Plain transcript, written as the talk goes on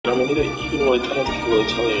he didn't really, I don't think he really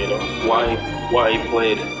tell you, why he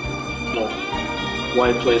played,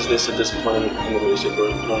 why he plays this at this point in the music, or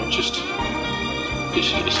just it's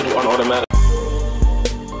sort of on automatic.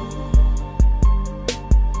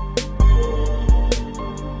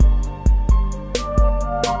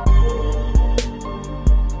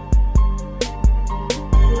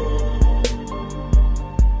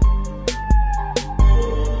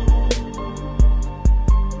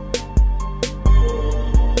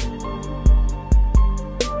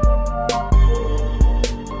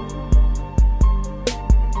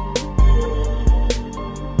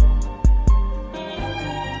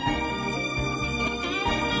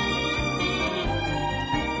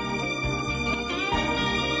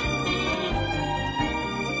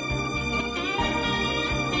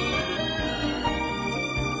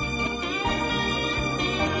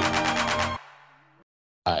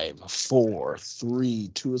 Four,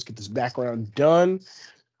 three, two. Let's get this background done.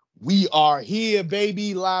 We are here,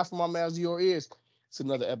 baby, live from our mouths to your ears. It's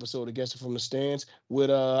another episode of Guessing from the Stands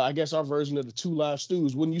with, I guess, our version of the two live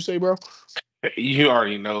stews. Wouldn't you say, bro? You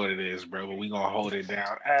already know what it is, bro, but we gonna hold it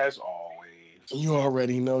down as always. You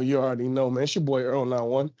already know, man. It's your boy Earl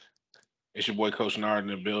 91. It's your boy Coach Nard in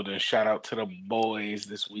the building. Shout out to the boys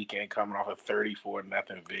this weekend coming off a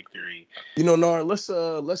 34-0 victory. Nard, let's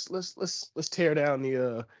tear down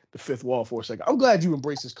the fifth wall for a second. I'm glad you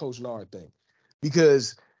embraced this Coach Nard thing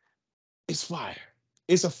because it's fire.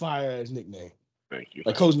 It's a fire ass nickname. Thank you.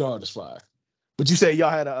 Like Coach Nard is fire. But you say y'all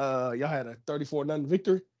had a 34-0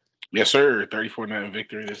 victory? Yes, sir. 34-0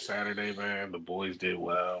 victory this Saturday, man. The boys did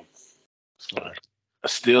well. It's fire.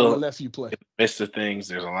 Still, my nephew play. In the midst of things,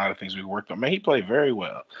 there's a lot of things we worked on. Man, he played very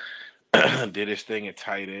well. Did his thing at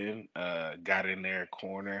tight end, got in there at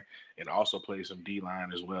corner, and also played some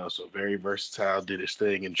D-line as well. So very versatile, did his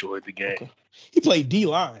thing, enjoyed the game. Okay. He played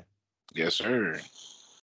D-line. Yes, sir.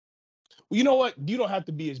 Well, you know what? You don't have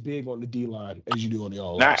to be as big on the D-line as you do on the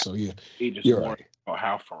O-line. So, yeah, you're right. About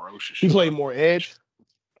how ferocious he played more edge.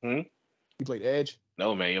 Hmm? He played edge?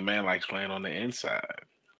 No, man. Your man likes playing on the inside.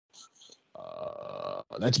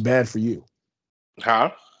 That's bad for you.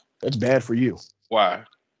 Huh? That's bad for you. Why?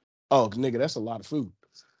 Oh, nigga, that's a lot of food.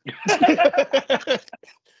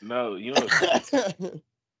 No, he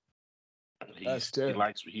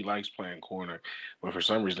likes playing corner, but for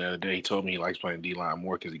some reason the other day he told me he likes playing D-line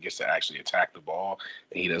more because he gets to actually attack the ball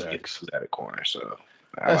and he doesn't get to do that at corner. So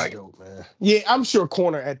that's dope, man. Yeah, I'm sure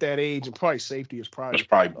corner at that age and probably safety is probably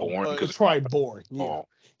boring. It's probably boring, yeah,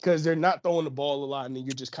 because they're not throwing the ball a lot and then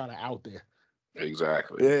you're just kind of out there.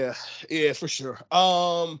 Exactly. Yeah, for sure.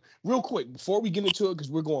 Real quick before we get into it, because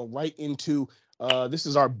we're going right into this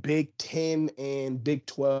is our Big 10 and Big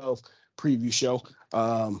 12 preview show.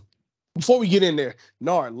 Before we get in there,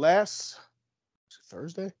 Nard, last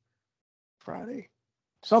Thursday, Friday,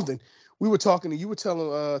 something, we were talking. You were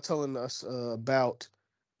telling us about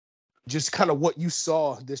just kind of what you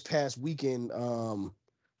saw this past weekend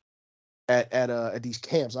at these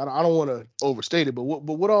camps. I don't want to overstate it, but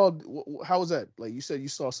how was that? Like you said, you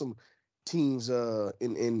saw some teams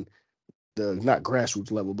in the not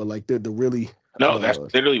grassroots level, but like the really that's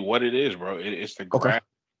literally what it is, bro. It's the grassroots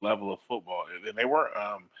level of football. They weren't.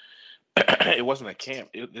 It wasn't a camp.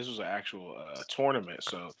 This was an actual tournament.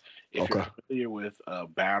 So if you're familiar with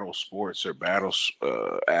Battle Sports or Battle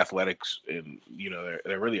Athletics, and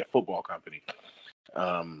they're really a football company.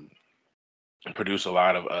 Produce a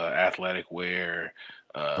lot of athletic wear,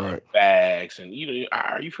 bags, and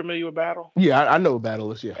are you familiar with Battle? Yeah, I know what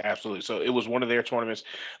Battle is. Yeah, absolutely. So it was one of their tournaments.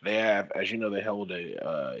 They have, as you know, they hold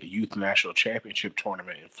a youth national championship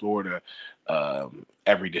tournament in Florida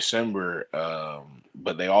every December,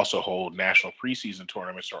 but they also hold national preseason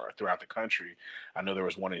tournaments throughout the country. I know there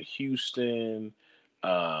was one in Houston.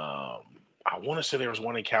 I want to say there was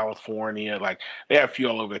one in California. Like they have a few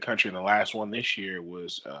all over the country. And the last one this year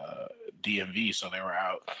was DMV. So they were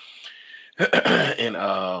out in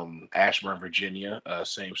Ashburn, Virginia,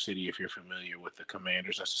 same city. If you're familiar with the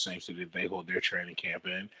Commanders, that's the same city that they hold their training camp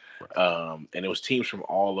in. And it was teams from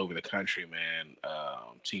all over the country, man.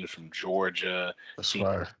 Teams from Georgia, teams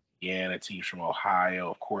from Indiana, teams from Ohio,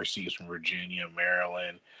 of course, teams from Virginia,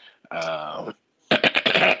 Maryland.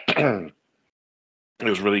 It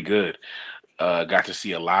was really good. Got to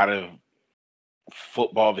see a lot of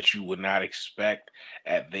football that you would not expect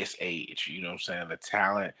at this age. You know what I'm saying? The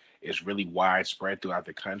talent is really widespread throughout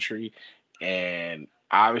the country. And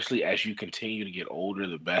obviously, as you continue to get older,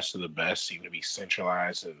 the best of the best seem to be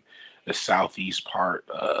centralized in the southeast part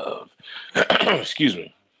of, excuse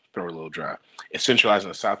me, throw it a little dry. It's centralized in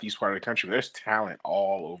the southeast part of the country. There's talent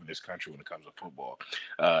all over this country when it comes to football,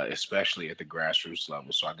 especially at the grassroots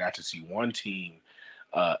level. So I got to see one team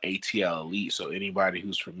ATL Elite. So anybody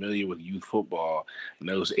who's familiar with youth football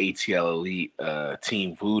knows ATL Elite,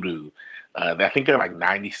 Team Voodoo. I think they're like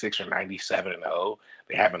 96 or 97-0.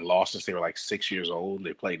 They haven't lost since they were like 6 years old.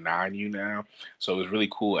 They play 9U now. So it was really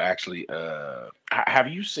cool, actually. Have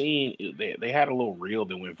you seen, they had a little reel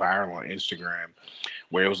that went viral on Instagram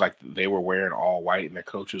where it was like they were wearing all white and their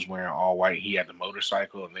coach was wearing all white. He had the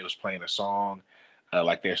motorcycle and they was playing a song,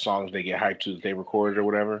 like their songs they get hyped to that they recorded or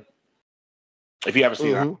whatever. If you haven't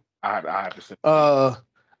seen it, I have to send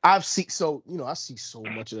I've seen I see so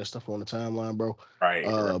much of that stuff on the timeline, bro. Right.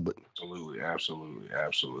 But absolutely.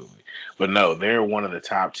 But no, they're one of the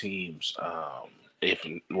top teams. They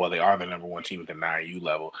are the number one team at the 9U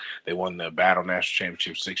level. They won the Battle National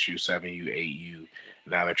Championship 6U, 7U, 8U.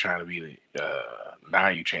 Now they're trying to be the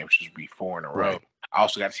 9U championships, be 4 in a row. Right. I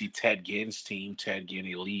also got to see Ted Ginn's team, Ted Ginn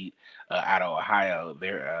Elite, out of Ohio.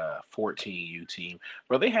 They're 14U team.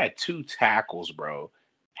 Bro, they had 2 tackles, bro.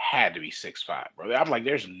 Had to be 6'5", bro. I'm like,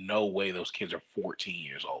 there's no way those kids are 14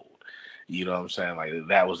 years old. You know what I'm saying? Like,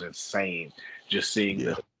 that was insane. Just seeing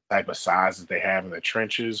the type of sizes they have in the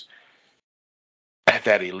trenches at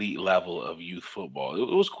that elite level of youth football.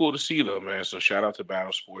 It was cool to see, though, man. So shout out to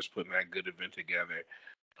Battle Sports putting that good event together.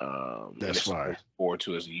 That's fine. Forward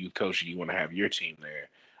to, as a youth coach, you want to have your team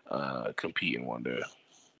there competing one day.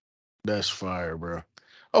 That's fire, bro.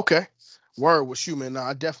 Okay. Word with you, man. No,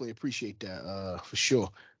 I definitely appreciate that, for sure.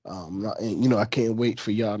 And I can't wait for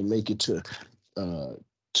y'all to make it to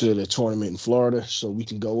the tournament in Florida so we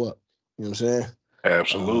can go up. You know what I'm saying?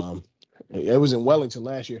 Absolutely. It was in Wellington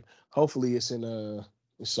last year. Hopefully it's in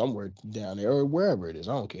somewhere down there or wherever it is.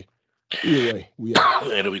 I don't care. Either way,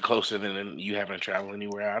 it'll be closer than you having to travel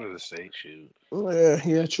anywhere out of the state. Shoot.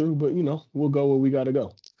 Yeah, true. But we'll go where we gotta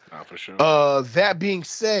go. For sure. That being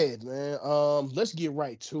said, man, let's get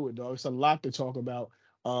right to it, dog. It's a lot to talk about.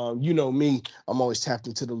 You know me, I'm always tapped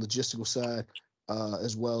into the logistical side,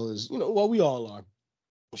 as well as we all are.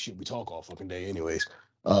 Shit, we talk all fucking day, anyways.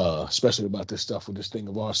 Especially about this stuff with this thing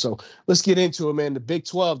of ours. So let's get into it, man. The Big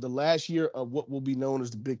 12, the last year of what will be known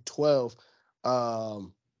as the Big 12.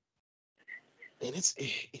 And it's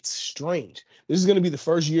strange. This is going to be the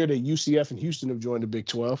first year that UCF and Houston have joined the Big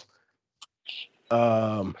 12.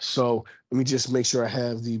 So let me just make sure I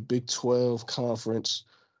have the Big 12 conference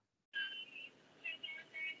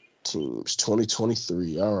teams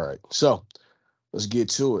 2023. All right. So let's get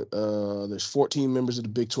to it. There's 14 members of the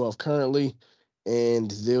Big 12 currently, and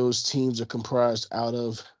those teams are comprised out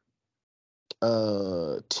of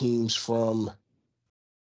teams from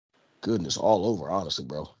all over, honestly,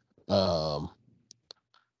 bro.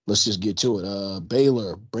 Let's just get to it.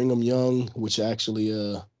 Baylor, Brigham Young, which actually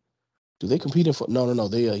do they compete in? No.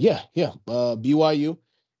 They BYU,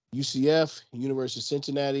 UCF, University of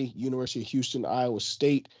Cincinnati, University of Houston, Iowa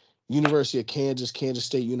State, University of Kansas, Kansas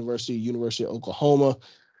State University, University of Oklahoma,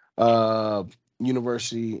 Oklahoma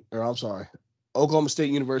State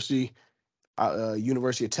University,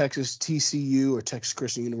 University of Texas, TCU or Texas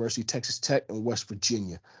Christian University, Texas Tech, and West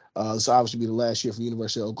Virginia. This will obviously be the last year for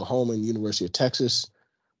University of Oklahoma and University of Texas,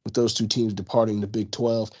 with those 2 teams departing the Big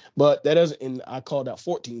 12. But that doesn't, and I called out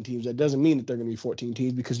 14 teams. That doesn't mean that they're going to be 14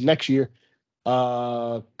 teams, because next year,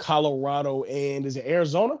 Colorado and is it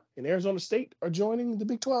Arizona and Arizona State are joining the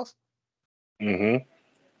Big 12? Mm-hmm.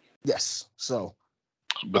 Yes. So,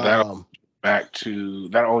 but that'll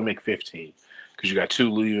only make 15, because you got 2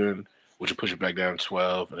 leaving, which will push it back down to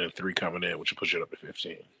 12, and then 3 coming in, which will push it up to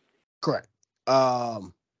 15. Correct. Yeah,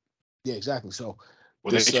 exactly. So,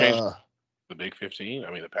 they changed the Big 15?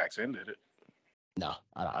 I mean, the Pac-10 did it. No,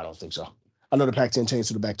 I don't think so. I know the Pac-10 changed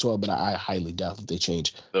to the Pac-12, but I highly doubt that they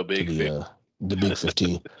change the Big the Big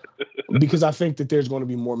 15, because I think that there's going to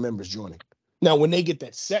be more members joining. Now, when they get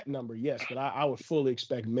that set number, yes, but I would fully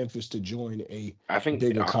expect Memphis to join a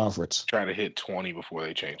bigger conference. Try to hit 20 before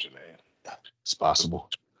they change the name. It's possible.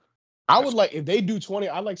 I would like, if they do 20,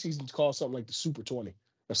 I'd like season to call something like the Super 20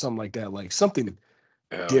 or something like that, like something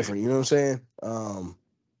different. You know what I'm saying?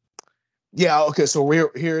 Yeah. Okay. So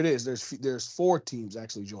here it is. There's 4 teams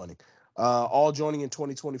actually joining, all joining in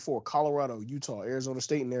 2024: Colorado, Utah, Arizona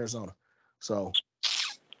State, and Arizona. So,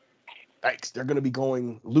 yikes, they're going to be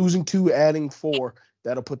losing 2, adding 4.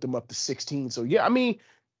 That'll put them up to 16. So yeah, I mean,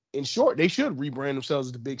 in short, they should rebrand themselves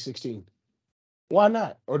as the Big 16. Why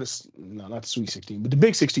not? Or not the Sweet 16, but the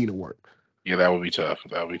Big 16 will work. Yeah, that would be tough.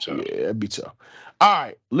 Yeah, it'd be tough. All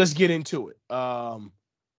right, let's get into it.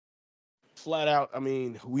 Flat out, I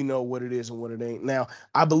mean, we know what it is and what it ain't. Now,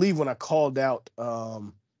 I believe when I called out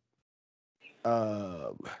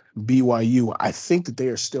BYU, I think that they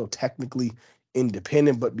are still technically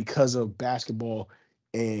independent, but because of basketball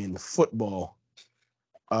and football,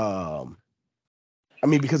 I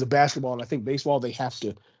mean, because of basketball and I think baseball, they have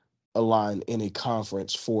to align in a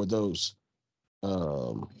conference for those.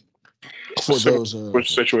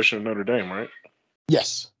 Which situation of Notre Dame, right?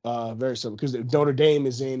 Yes, very similar because Notre Dame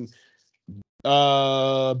is in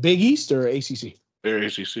Big East or ACC. They're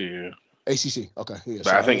ACC, yeah. ACC, okay, yeah. But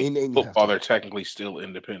So I think football, they're technically still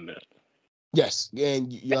independent. Yes,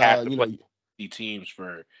 and they have to play teams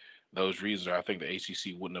for those reasons. I think the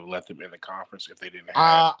ACC wouldn't have let them in the conference if they didn't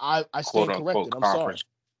have I stand corrected. I'm sorry.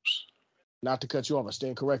 Not to cut you off, I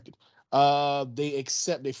stand corrected.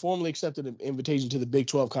 They formally accepted an invitation to the Big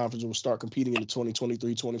 12 conference and will start competing in the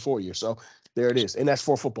 2023-24 year. So there it is. And that's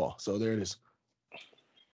for football. So there it is.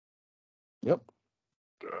 Yep.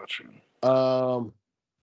 Gotcha.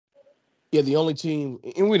 Yeah, the only team,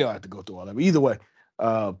 and we don't have to go through all that, but either way,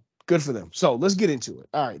 good for them. So let's get into it.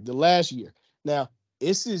 All right, the last year. Now,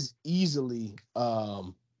 this is easily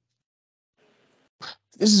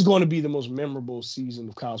this is going to be the most memorable season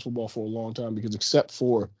of college football for a long time because except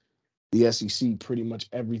for the SEC, pretty much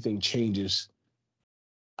everything changes.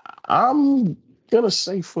 I'm going to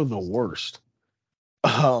say for the worst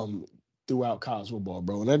throughout college football,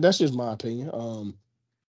 bro. And that's just my opinion.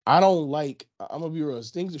 I'm going to be real.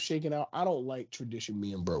 As things have shaken out, I don't like tradition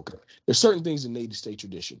being broken. There's certain things that need to stay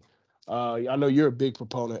tradition. I know you're a big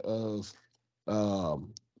proponent of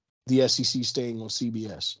the SEC staying on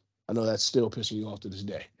CBS. I know that's still pissing you off to this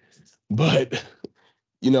day. But,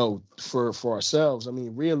 for ourselves, I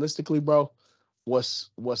mean, realistically, bro, what's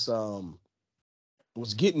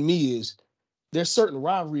getting me is there's certain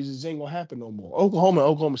rivalries that ain't going to happen no more. Oklahoma and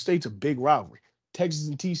Oklahoma State's a big rivalry. Texas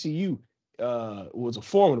and TCU was a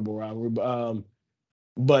formidable rivalry.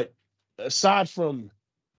 But aside from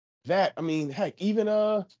that, I mean, heck, even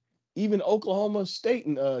Oklahoma State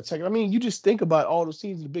and Texas. I mean, you just think about all those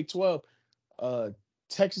teams in the Big 12,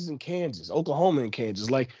 Texas and Kansas, Oklahoma and Kansas.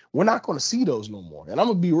 Like, we're not going to see those no more. And I'm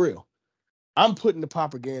going to be real. I'm putting the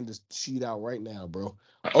propaganda sheet out right now, bro.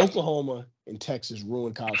 Oklahoma and Texas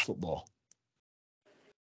ruined college football.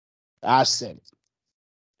 I said it.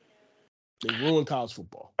 They ruined college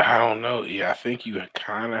football. I don't know. Yeah, I think you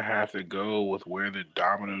kind of have to go with where the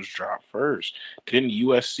dominoes drop first. Didn't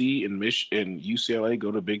USC and UCLA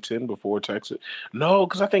go to Big Ten before Texas? No,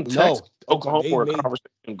 because I think Texas, Oklahoma were a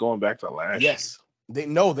conversation going back to last year. Yes. They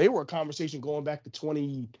were a conversation going back to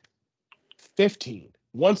 2015.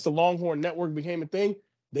 Once the Longhorn Network became a thing,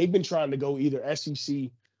 they've been trying to go either SEC. They've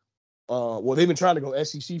been trying to go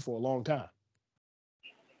SEC for a long time.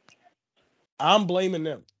 I'm blaming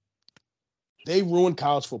them. They ruined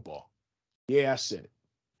college football. Yeah, I said it.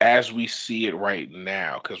 As we see it right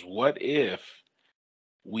now, because what if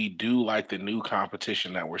we do like the new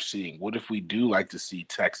competition that we're seeing? What if we do like to see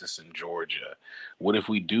Texas and Georgia? What if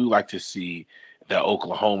we do like to see the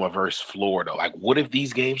Oklahoma versus Florida? Like, what if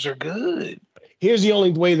these games are good? Here's the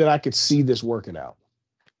only way that I could see this working out.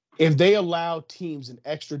 If they allow teams an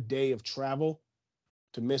extra day of travel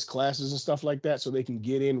to miss classes and stuff like that so they can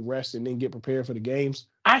get in, rest, and then get prepared for the games.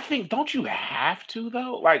 I think, don't you have to,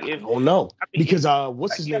 though? Like, if oh no, because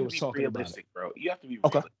what's his name was talking realistic, about it. bro. You have to be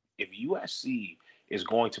realistic. If USC is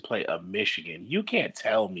going to play a Michigan, you can't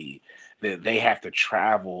tell me that they have to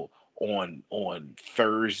travel on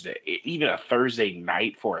Thursday, even a Thursday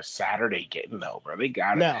night for a Saturday game. No, bro. They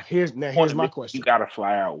got it. Here's my question. You got to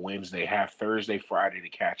fly out Wednesday, have Thursday, Friday to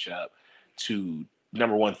catch up to,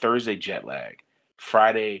 number one, Thursday jet lag.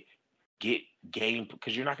 Friday, get game,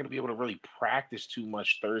 because you're not going to be able to really practice too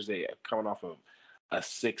much Thursday coming off of a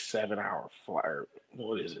 6-7 hour flight.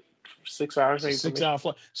 What is it? 6 hours? 6 hour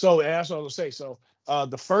flight. So that's what I was going to say. So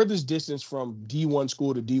the furthest distance from D1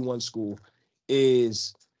 school to D1 school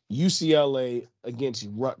is UCLA against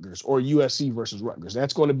Rutgers or USC versus Rutgers.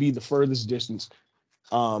 That's going to be the furthest distance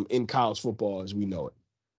in college football as we know it.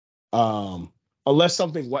 Unless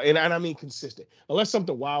something, and I mean consistent, unless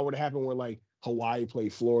something wild would happen where like Hawaii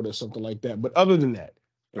played Florida or something like that. But other than that,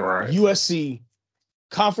 right. USC,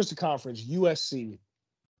 conference to conference, USC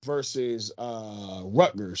versus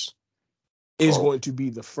Rutgers is going to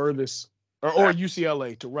be the furthest, or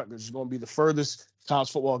UCLA to Rutgers is going to be the furthest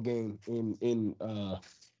college football game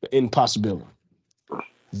in possibility.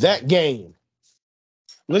 That game,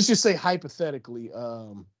 let's just say hypothetically,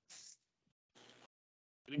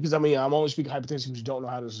 because I mean, I'm only speaking hypothetically because you don't know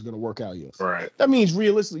how this is going to work out yet. Right. That means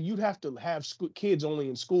realistically, you'd have to have kids only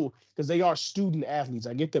in school because they are student athletes.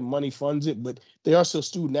 I get that money funds it, but they are still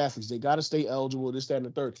student athletes. They got to stay eligible, this, that, and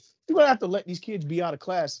the third. You're going to have to let these kids be out of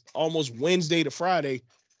class almost Wednesday to Friday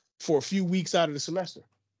for a few weeks out of the semester.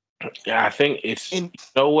 Yeah, I think it's, you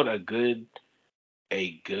know what a good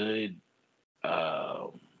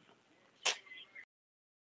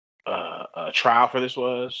trial for this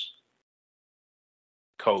was?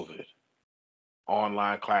 COVID.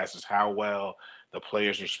 Online classes, how well the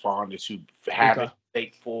players responded to having to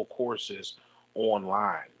take full courses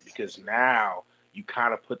online, because now you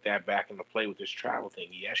kind of put that back into play with this travel thing.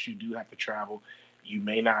 Yes, you do have to travel. You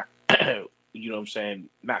may not, you know what I'm saying,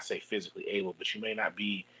 not say physically able, but you may not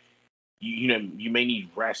be, you may need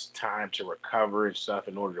rest time to recover and stuff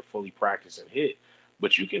in order to fully practice and hit.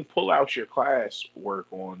 But you can pull out your class work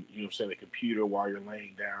on, you know what I'm saying, the computer while you're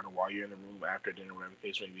laying down or while you're in the room after dinner, whatever the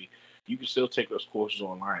case may be. You can still take those courses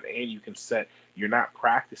online, and you can you're not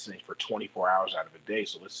practicing for 24 hours out of a day.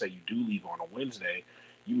 So let's say you do leave on a Wednesday,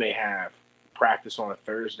 you may have practice on a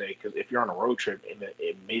Thursday, because if you're on a road trip in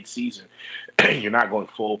mid-season, you're not going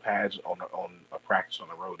full pads on a practice on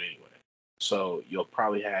the road anyway. So you'll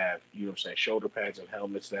probably have, you know what I'm saying, shoulder pads and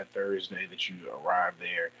helmets that Thursday that you arrive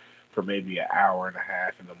there for maybe an hour and a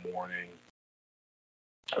half in the morning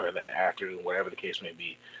or in the afternoon, whatever the case may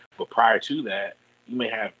be. But prior to that, you may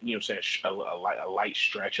have, you know what I'm saying, a light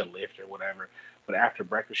stretch, a lift or whatever. But after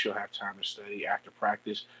breakfast, you'll have time to study. After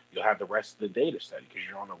practice, you'll have the rest of the day to study because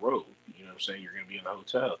you're on the road. You know what I'm saying? You're going to be in the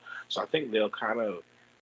hotel. So I think they'll kind of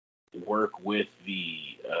work with the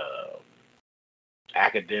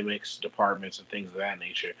academics departments and things of that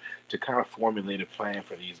nature to kind of formulate a plan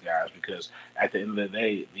for these guys, because at the end of the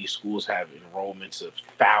day, these schools have enrollments of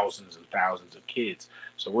thousands and thousands of kids.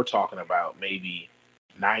 So we're talking about maybe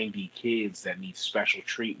 90 kids that need special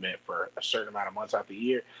treatment for a certain amount of months out the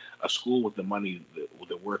year. A school with the money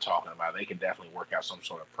that we're talking about, they can definitely work out some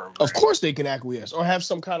sort of program. Of course they can acquiesce or have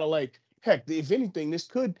some kind of heck, if anything, this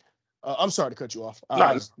could, I'm sorry to cut you off.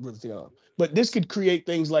 I was really thinking but this could create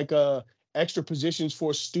things like extra positions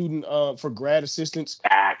for student, for grad assistants,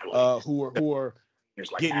 exactly. who are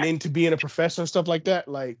getting into being a professor and stuff like that.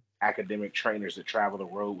 Like academic trainers that travel the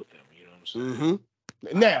road with them. You know what I'm saying? Mm-hmm.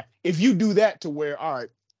 Now, if you do that to where, all right,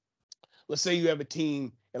 let's say you have a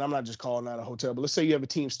team, and I'm not just calling out a hotel, but let's say you have a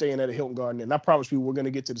team staying at a Hilton Garden Inn. And I promise you, we're going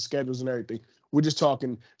to get to the schedules and everything. We're just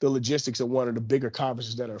talking the logistics of one of the bigger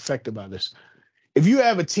conferences that are affected by this. If you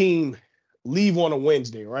have a team leave on a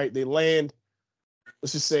Wednesday, right? They land,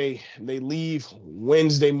 let's just say they leave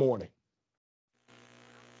Wednesday morning.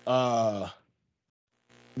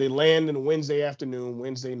 They land in a Wednesday afternoon,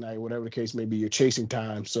 Wednesday night, whatever the case may be. You're chasing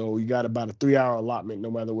time, so you got about a 3-hour allotment, no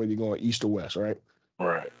matter whether you're going east or west, right?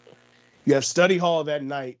 Right. You have study hall that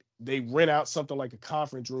night. They rent out something like a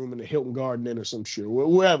conference room in the Hilton Garden Inn or some shit,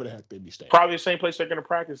 wherever the heck they be staying. Probably the same place they're going to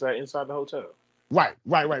practice at inside the hotel. Right,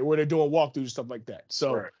 where they're doing walkthroughs and stuff like that.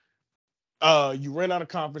 So, you rent out a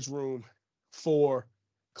conference room for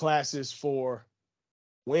classes for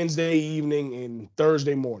Wednesday evening and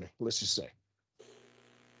Thursday morning, let's just say.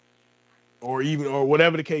 Or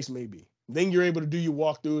whatever the case may be. Then you're able to do your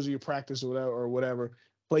walkthroughs or your practice or whatever.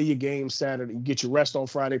 Play your game Saturday. You get your rest on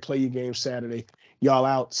Friday. Play your game Saturday. Y'all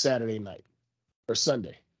out Saturday night or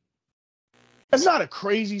Sunday. That's not a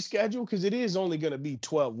crazy schedule because it is only going to be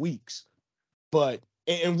 12 weeks. But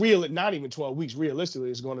not even 12 weeks. Realistically,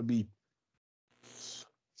 it's going to be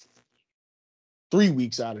 3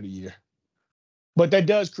 weeks out of the year. But that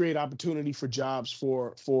does create opportunity for jobs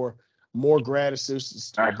for more grad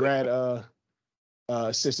assistants, grad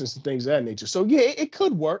assistants and things of that nature. So yeah, it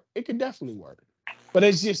could work. It could definitely work. But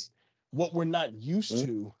it's just what we're not used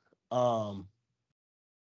to. I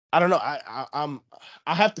don't know. I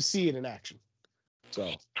have to see it in action. So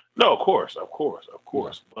no, of course.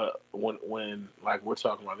 Yeah. But when like we're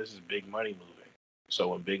talking about, this is big money moving. So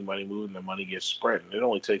when big money moves, the money gets spread, and it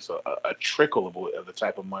only takes a trickle of the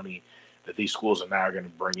type of money that these schools are now going to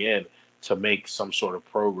bring in to make some sort of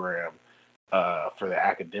program for the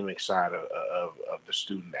academic side of the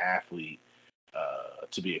student athlete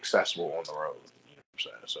to be accessible on the road. You know what I'm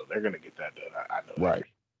saying? So they're going to get that done. I know. Right.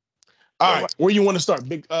 All right. Where you want to start?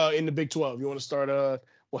 In the Big 12. You want to start?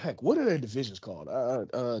 Well, heck, what are their divisions called?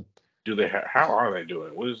 Do they? How are they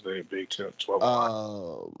doing? What is their Big 12?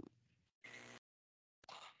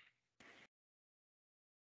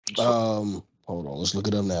 Hold on. Let's look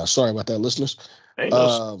it up now. Sorry about that, listeners.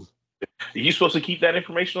 Are you supposed to keep that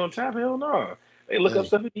information on tap? Hell no. They look up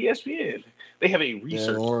stuff at ESPN. They have a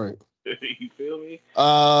research. All right. You feel me?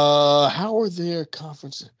 How are their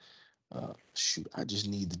conferences? Shoot, I just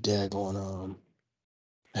need the daggone.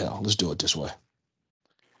 Hell, let's do it this way.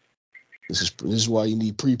 This is why you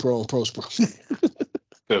need pre-pro and post-pro.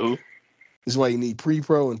 Who? This is why you need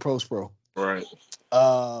pre-pro and post-pro. Right.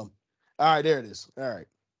 All right, there it is. All right.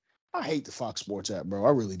 I hate the Fox Sports app, bro.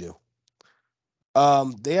 I really do.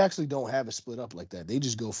 They actually don't have it split up like that. They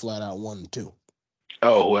just go flat out 1 and 2.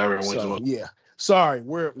 Oh, whoever wins. Yeah. Sorry,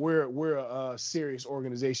 we're a serious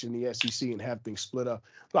organization in the SEC and have things split up.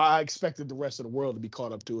 But I expected the rest of the world to be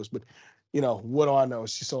caught up to us. But what do I know?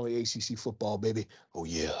 It's just only ACC football, baby. Oh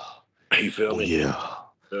yeah. You feel me? Yeah.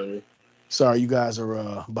 Feel me? Sorry, you guys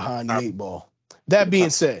are behind the 8 ball. That being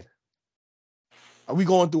said, are we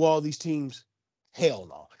going through all these teams? Hell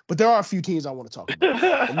no. But there are a few teams I want to talk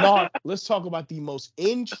about. And now let's talk about the most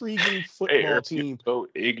intriguing football team. So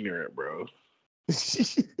ignorant, bro.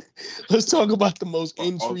 Let's talk about the most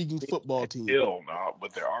intriguing football team. Hell no,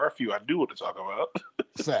 but there are a few I do want to talk about.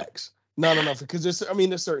 Facts. No, because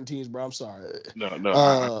there's certain teams, bro. I'm sorry. No.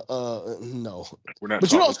 No. We're not.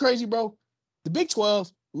 But you know what's crazy, bro? The Big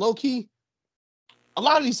 12, low key, a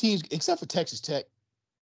lot of these teams, except for Texas Tech,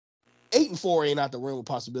 8-4 ain't out the realm of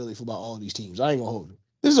possibility for about all these teams. I ain't gonna hold it.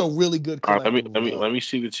 This is a really good collective. Let me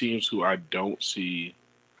see the teams who I don't see.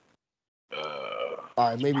 All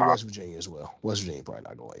right, maybe West Virginia as well. West Virginia probably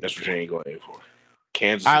not going 8-4. West Virginia going 8-4.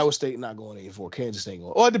 Kansas. Iowa State not going 8-4. Kansas ain't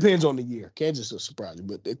going. Well, it depends on the year. Kansas is surprising,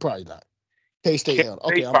 but it probably not. K-State held.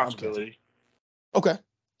 Okay, possibility. Okay,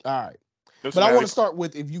 all right. But I want to start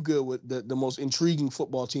with, if you good, with the most intriguing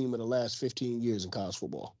football team of the last 15 years in college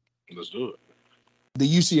football. Let's do it. The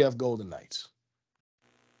UCF Golden Knights.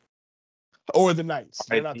 Or the Knights.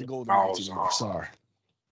 They're not the Golden Knights anymore. Sorry.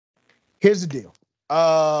 Here's the deal.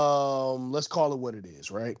 Let's call it what it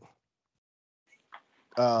is, right?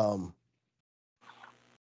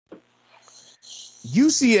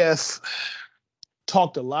 UCF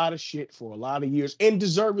talked a lot of shit for a lot of years, and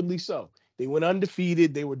deservedly so. They went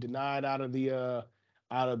undefeated. They were denied out of the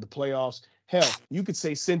playoffs. Hell, you could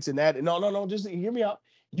say Cincinnati. No. Just hear me out.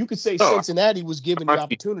 You could say Cincinnati was given the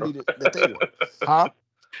opportunity that they were. Huh?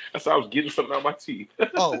 That's how I was getting something out of my teeth.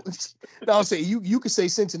 No, I'm saying you could say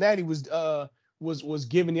Cincinnati was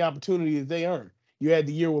given the opportunity that they earned. You had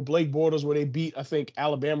the year with Blake Bortles where they beat, I think,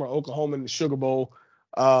 Alabama or Oklahoma in the Sugar Bowl.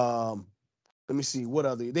 Let me see what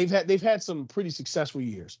other they've had some pretty successful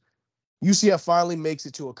years. UCF finally makes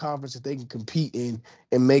it to a conference that they can compete in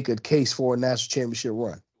and make a case for a national championship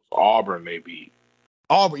run. Auburn they beat.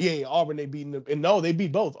 Auburn they beat they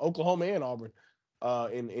beat both Oklahoma and Auburn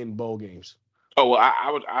in bowl games. Oh well,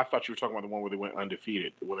 I thought you were talking about the one where they went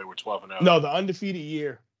undefeated, where they were 12-0. No, the undefeated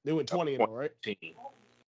year they went 20-0, right?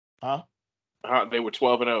 Huh? They were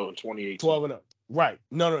 12-0 in 2018. 12-0, right?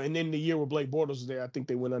 No, and then the year where Blake Bortles was there, I think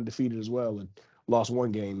they went undefeated as well and lost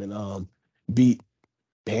one game and beat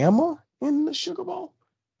Bama in the Sugar Bowl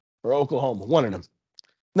or Oklahoma, one of them.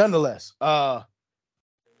 Nonetheless,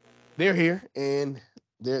 they're here and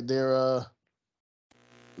they're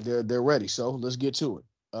ready. So let's get to it.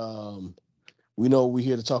 We know what we're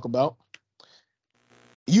here to talk about.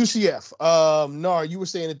 UCF. Nar, you were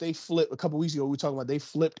saying that they flipped a couple weeks ago. We were talking about they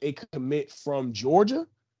flipped a commit from Georgia.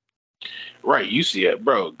 Right, UCF,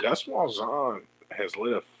 bro. Gus Malzahn has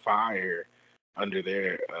lit a fire under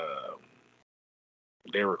their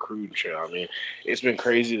recruiting trail. I mean, it's been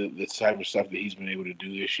crazy the type of stuff that he's been able to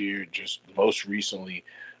do this year. Just most recently,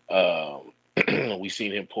 we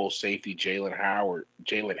seen him pull safety Jalen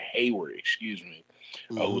Hayward, excuse me,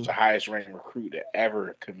 who's the highest ranked recruit to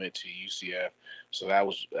ever commit to UCF. So that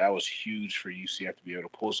was huge for UCF to be able to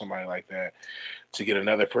pull somebody like that, to get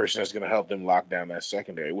another person that's going to help them lock down that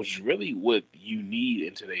secondary, which is really what you need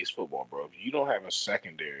in today's football, bro. If you don't have a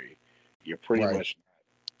secondary, you're pretty much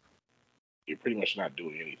not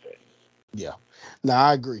doing anything. Yeah. No,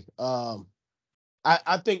 I agree. I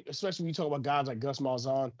think, especially when you talk about guys like Gus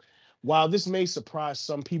Malzahn, while this may surprise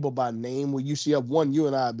some people by name with UCF, one, you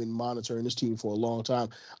and I have been monitoring this team for a long time.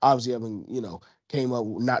 Obviously, having, came up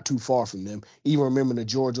not too far from them. Even remember the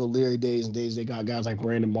George O'Leary days and days they got guys like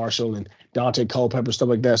Brandon Marshall and Dante Culpepper, stuff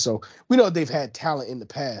like that. So we know they've had talent in the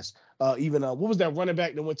past. Even what was that running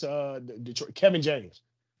back that went to Detroit? Kevin James.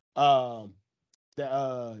 That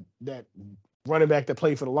running back that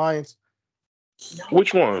played for the Lions.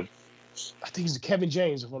 Which one? I think it's Kevin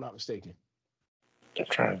James, if I'm not mistaken. I'm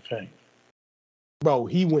trying to think. Bro,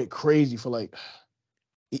 he went crazy for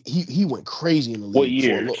he went crazy in the league. What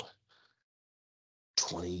year?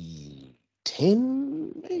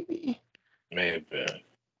 2010, maybe. May have been.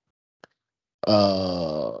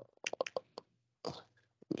 Let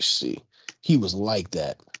me see. He was like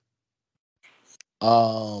that.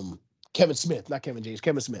 Kevin Smith, not Kevin James,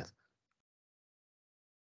 Kevin Smith.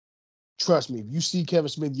 Trust me, if you see Kevin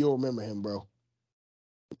Smith, you'll remember him, bro.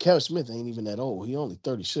 Kevin Smith ain't even that old. He only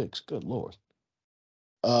 36. Good Lord.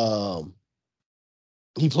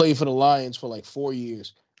 He played for the Lions for 4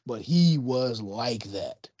 years, but he was like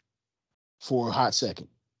that for a hot second.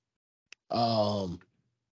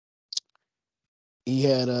 He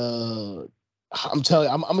had I'm telling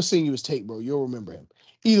you, I'm gonna send you his tape, bro. You'll remember him.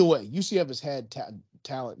 Either way, UCF has had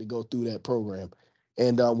talent to go through that program,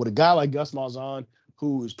 and with a guy like Gus Malzahn,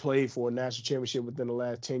 who has played for a national championship within the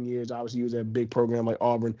last 10 years. Obviously, he was at a big program like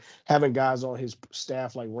Auburn. Having guys on his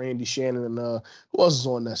staff like Randy Shannon and who else is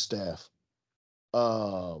on that staff?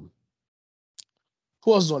 Who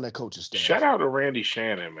else is on that coaching staff? Shout out to Randy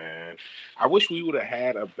Shannon, man. I wish we would have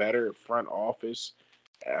had a better front office.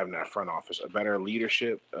 Not front office, a better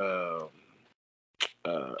leadership. What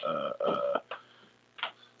am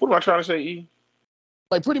I trying to say, E?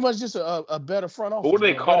 Like pretty much just a better front office. What do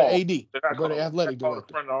they call AD, better athletic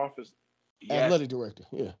director. Front office. Yes. Athletic director,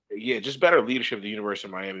 yeah. Yeah, just better leadership at the University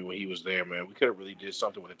of Miami when he was there, man. We could have really did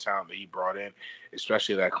something with the talent that he brought in,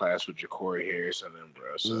 especially that class with Ja'Cory Harris and them,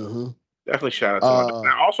 bro. So definitely shout out to him. And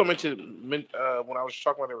I also mentioned when I was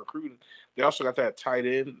talking about their recruiting, they also got that tight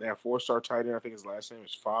end, that 4-star tight end. I think his last name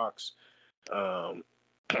is Fox. The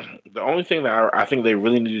only thing that I think they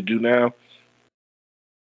really need to do now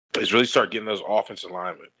is really start getting those offensive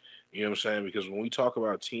linemen. You know what I'm saying? Because when we talk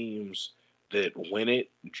about teams that win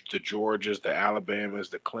it, the Georgias, the Alabamas,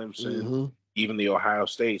 the Clemson, even the Ohio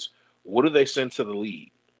States, what do they send to the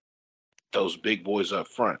league? Those big boys up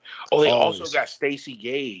front. Oh, they also got Stacey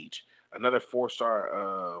Gage, another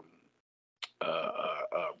 4-star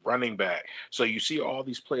running back. So you see all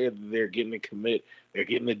these players, they're getting to commit. They're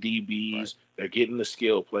getting the DBs. Right. They're getting the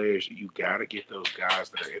skill players. You got to get those guys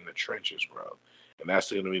that are in the trenches, bro. And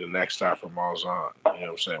that's going to be the next stop for Malzahn. You know what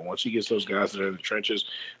I'm saying? Once he gets those guys that are in the trenches,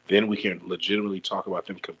 then we can legitimately talk about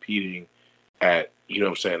them competing at, you know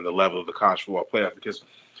what I'm saying, the level of the college football playoff. Because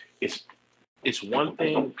it's one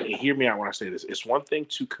thing, and hear me out when I say this, it's one thing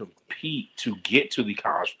to compete to get to the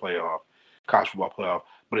college football playoff,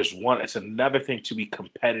 but it's another thing to be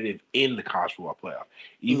competitive in the college football playoff.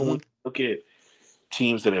 Even when you look at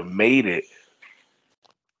teams that have made it,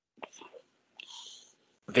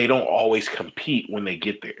 they don't always compete when they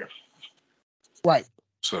get there. Right.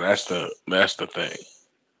 So that's the thing.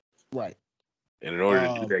 Right. And in order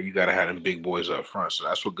to do that, you got to have them big boys up front. So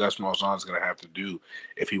that's what Gus Malzahn's going to have to do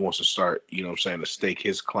if he wants to start, you know what I'm saying, to stake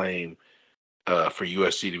his claim for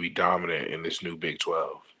USC to be dominant in this new Big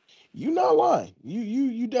 12. You're not lying.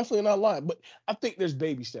 You definitely not lying. But I think there's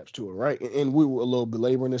baby steps to it, right? And we were a little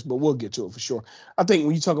belaboring this, but we'll get to it for sure. I think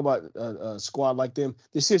when you talk about a squad like them,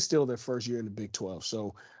 this is still their first year in the Big 12.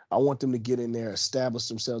 So I want them to get in there, establish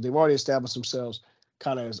themselves. They've already established themselves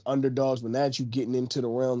kind of as underdogs, but now that you're getting into the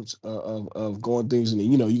realms of going things, and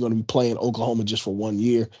you're going to be playing Oklahoma just for 1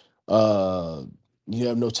 year. You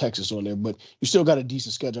have no Texas on there, but you still got a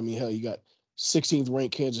decent schedule. I mean, hell, you got 16th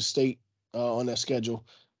ranked Kansas State on that schedule.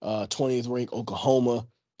 20th ranked Oklahoma.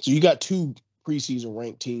 So you got 2 preseason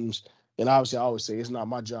ranked teams. And obviously, I always say it's not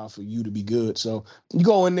my job for you to be good. So you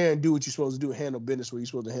go in there and do what you're supposed to do, handle business where you're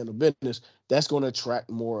supposed to handle business. That's going to attract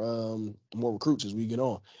more recruits as we get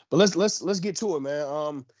on. But let's get to it,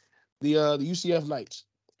 man. The UCF Knights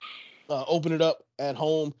open it up at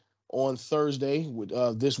home on Thursday with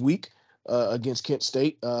this week against Kent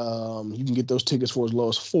State. You can get those tickets for as low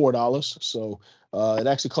as $4. So it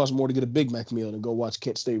actually costs more to get a Big Mac meal than go watch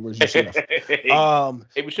Kent State versus UCF. Hey,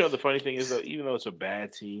 but you know the funny thing is, though, even though it's a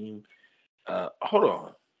bad team, hold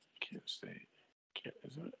on, Kent State.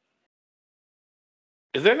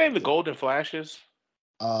 Is their name the Golden Flashes?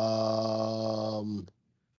 That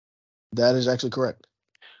is actually correct.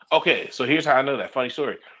 Okay, so here's how I know that. Funny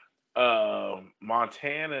story.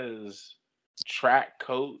 Montana's track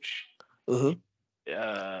coach. Because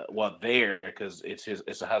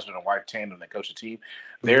it's a husband and wife tandem that coach the team.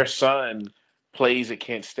 Their son plays at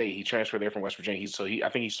Kent State. He transferred there from West Virginia. I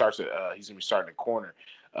think he starts at he's gonna be starting at corner,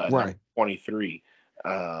 right? 23.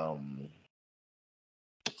 Naeem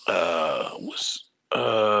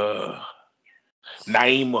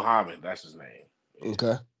Muhammad, that's his name.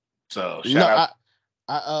 Okay. So shout out.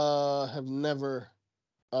 I have never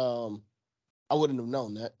I wouldn't have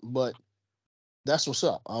known that, but that's what's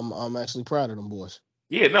up. I'm actually proud of them boys.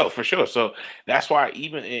 Yeah, no, for sure. So that's why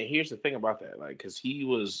and here's the thing about that, like, because he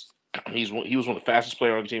was one of the fastest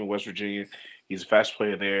players on the team in West Virginia. He's a fast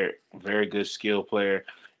player there, very good skill player.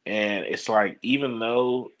 And it's like, even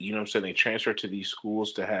though, you know what I'm saying, they transfer to these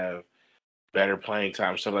schools to have better playing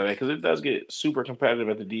time, stuff like that, because it does get super competitive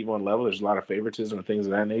at the D1 level. There's a lot of favoritism and things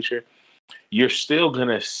of that nature. You're still going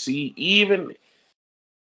to see,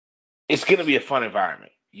 it's going to be a fun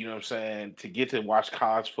environment. You know what I'm saying? To get to watch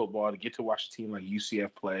college football, to get to watch a team like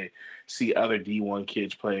UCF play, see other D1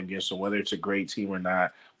 kids play against them, whether it's a great team or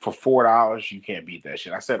not, for $4, you can't beat that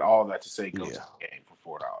shit. I said all that to say go to the game for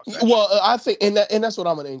 $4. Well, I think, and that's what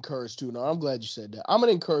I'm going to encourage too. Now, I'm glad you said that. I'm going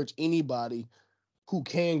to encourage anybody who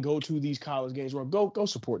can go to these college games, or go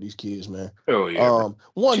support these kids, man. Oh yeah.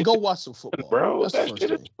 Go watch some football, bro. That's the first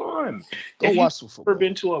shit thing. Is fun. Go watch some football. If you've never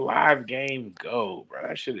been to a live game, go, bro.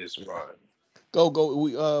 That shit is fun.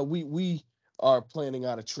 Go. We are planning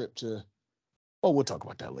out a trip to. Oh, we'll talk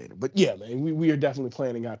about that later. But yeah, man, we are definitely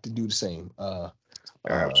planning out to do the same.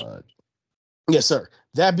 Absolutely. Yes, sir.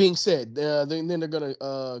 That being said, then they're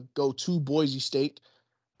gonna go to Boise State,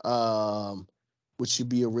 which should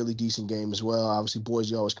be a really decent game as well. Obviously,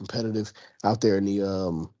 Boise always competitive out there in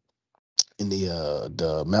the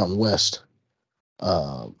Mountain West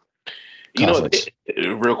You know, conference.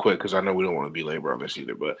 real quick, because I know we don't want to be labor on this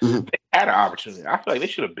either, but Mhm. they had an opportunity. I feel like they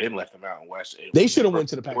should have been left the Mountain West. They When should have were, went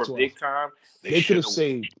to the they were Pac-12. big time. They could have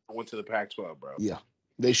saved. went to the Pac-12, bro. Yeah,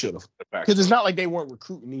 they should have. The Because it's Pac-12. not like they weren't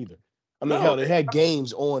recruiting either. I mean, No, hell, they had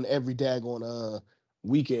games on every daggone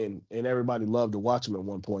weekend, and everybody loved to watch them at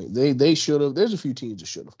one point. They should have. There's a few teams that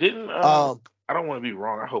should have. didn't. I don't want to be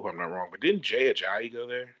wrong. I hope I'm not wrong, but didn't Jay Ajayi go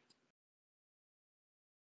there?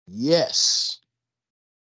 Yes.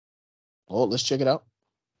 Oh, let's check it out.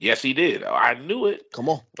 Yes, he did. I knew it. Come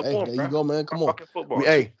on. Hey, there bro. you go, man. Come on. Fucking football.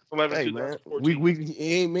 Hey, 11, hey, man. We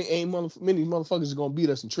ain't many motherfuckers are gonna beat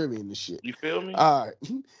us in trivia in this shit. You feel me? All right.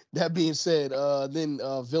 That being said, then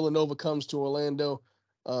Villanova comes to Orlando,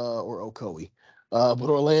 or Ocoee, but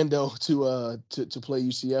Orlando to play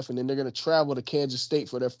UCF, and then they're gonna travel to Kansas State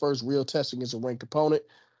for their first real test against a ranked opponent.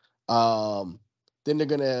 Then they're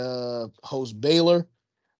gonna host Baylor.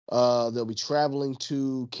 They'll be traveling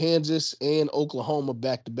to Kansas and Oklahoma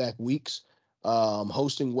back-to-back weeks,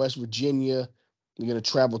 hosting West Virginia. They're going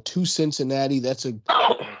to travel to Cincinnati. That's a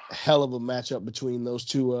hell of a matchup between those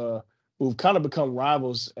two who've kind of become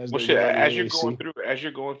rivals as Well, they go in the as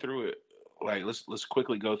you're going through it, like let's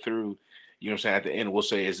quickly go through. You know what I'm saying? At the end, we'll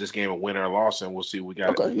say, is this game a win or a loss, and we'll see. We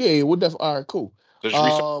got okay. Yeah, we'll definitely. All right, cool.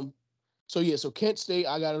 So So Kent State,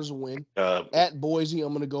 I got it as a win. At Boise, I'm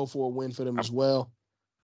going to go for a win for them as well.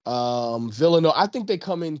 Villanova, I think they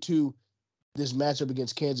come into this matchup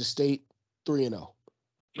against Kansas State 3-0.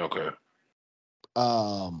 Okay.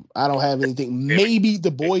 I don't have anything. Maybe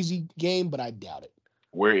the Boise game, but I doubt it.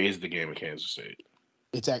 Where is the game in Kansas State?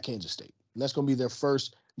 It's at Kansas State. And that's going to be their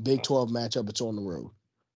first Big 12 matchup. It's on the road.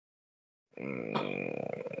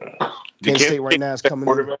 Kansas State right now is coming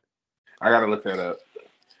in. I got to look that up.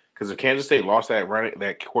 Because if Kansas State lost that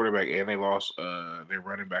quarterback and they lost their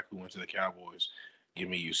running back who went to the Cowboys, give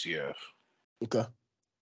me UCF. Okay.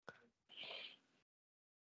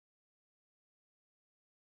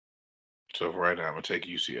 So for right now, I'm going to take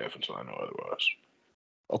UCF until I know otherwise.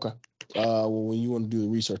 Okay. Well, when you want to do the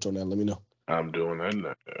research on that, let me know. I'm doing that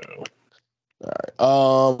now.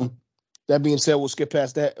 All right. That being said, we'll skip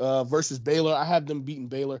past that. Versus Baylor, I have them beating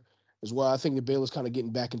Baylor as well. I think that Baylor's kind of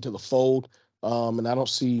getting back into the fold, and I don't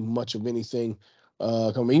see much of anything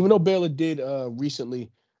coming. Even though Baylor did recently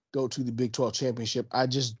go to the Big 12 championship, I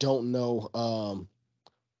just don't know.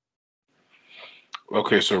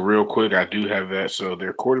 Okay, so real quick, I do have that. So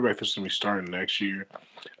their quarterback is going to be starting next year.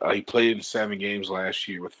 He played in 7 games last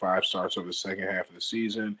year with 5 starts over the second half of the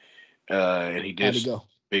season, and he did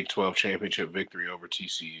Big 12 championship victory over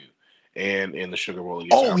TCU and in the Sugar Bowl.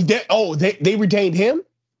 They retained him?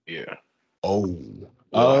 Yeah. Oh.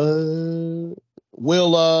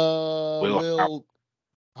 Will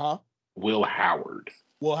Howard.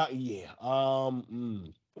 Well, yeah.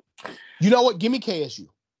 You know what? Give me KSU.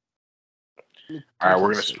 All right,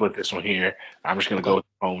 we're going to split this one here. I'm just going to go with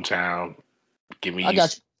hometown. Give me a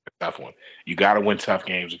tough one. You got to win tough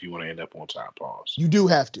games if you want to end up on top. Pause. You do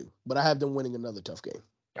have to, but I have them winning another tough game.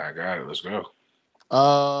 I got it. Let's go.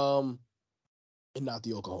 And not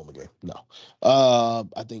the Oklahoma game. No.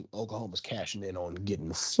 I think Oklahoma's cashing in on getting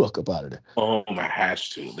the fuck up out of there. Oklahoma has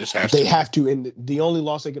to. They have to, and the only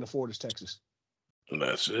loss they can afford is Texas. And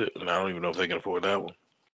that's it. And I don't even know if they can afford that one.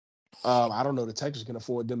 I don't know that Texas can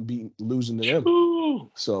afford them losing to them. Ooh.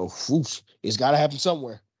 So it's got to happen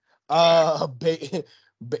somewhere. Versus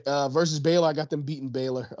Baylor, I got them beating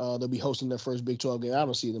Baylor. They'll be hosting their first Big 12 game. I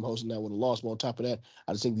don't see them hosting that with a loss. But on top of that,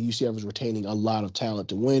 I just think the UCF is retaining a lot of talent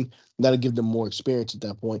to win. That'll give them more experience at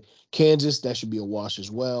that point. Kansas, that should be a wash as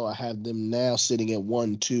well. I have them now sitting at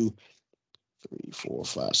 1, 2, 3, 4,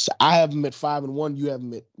 5. I have them at 5-1. You have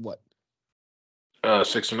them at what?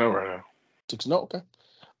 6-0 right now. 6-0. Okay.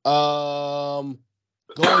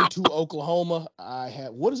 Going to Oklahoma, I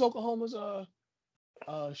have. What is Oklahoma's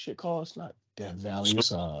shit called? It's not Death Valley.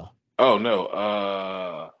 It's Oh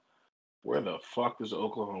no. Where the fuck does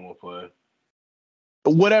Oklahoma play?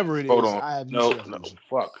 Whatever it is. Hold on. I have no.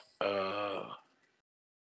 Fuck. What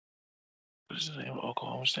is the name of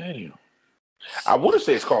Oklahoma Stadium? I want to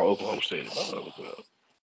say it's called Oklahoma Stadium.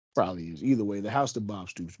 Probably is. Either way, the house that Bob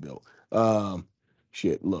Stoops built.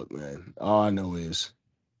 Shit. Look, man. All I know is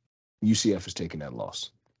UCF is taking that loss.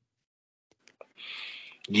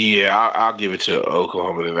 Yeah, I'll give it to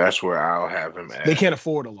Oklahoma. And that's where I'll have him at. They can't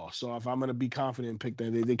afford a loss. So if I'm going to be confident and pick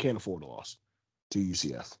that, they can't afford a loss to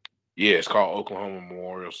UCF. Yeah, it's called Oklahoma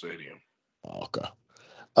Memorial Stadium. Okay.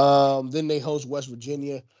 Then they host West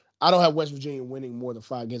Virginia. I don't have West Virginia winning more than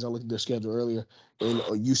 5 games. I looked at their schedule earlier, and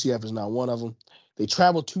UCF is not one of them. They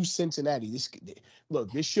travel to Cincinnati.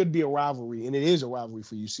 This should be a rivalry, and it is a rivalry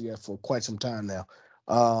for UCF for quite some time now.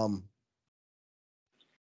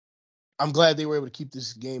 I'm glad they were able to keep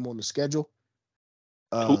this game on the schedule.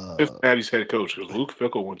 Who's Cincinnati's head coach? Because Luke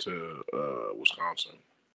Fickell went to Wisconsin.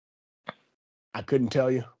 I couldn't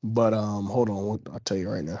tell you, but hold on. I'll tell you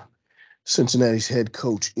right now. Cincinnati's head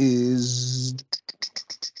coach is...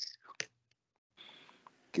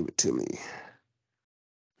 Give it to me.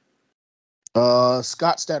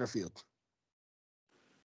 Scott Satterfield.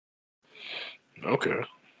 Okay.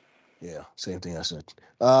 Yeah, same thing I said.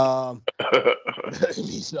 It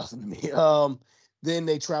means nothing to me. Then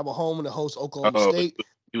they travel home to host Oklahoma State.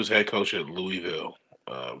 He was head coach at Louisville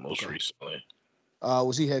most recently.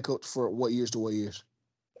 Was he head coach for what years to what years?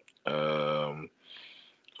 From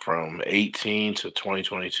 18 to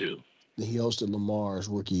 2022. He hosted Lamar's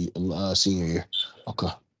senior year. Okay.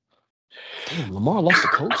 Damn, Lamar lost the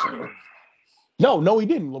coach? No, he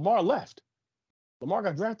didn't. Lamar left. Lamar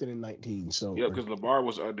got drafted in 19. So yeah, because Lamar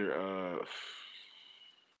was under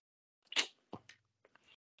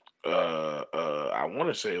I want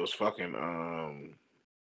to say it was fucking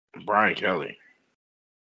Brian Kelly.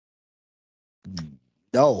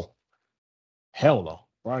 No. Hell no.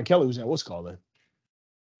 Brian Kelly was at what's called then.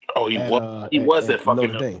 Oh, he was at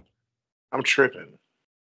fucking Notre Dame. I'm tripping.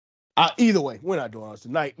 Either way, we're not doing ours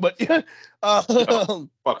tonight, but fuck that.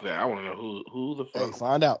 I want to know who the fuck. Hey,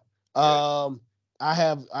 find out. I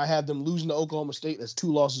have them losing to Oklahoma State. That's 2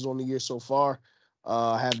 losses on the year so far.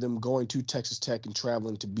 I have them going to Texas Tech and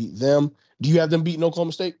traveling to beat them. Do you have them beating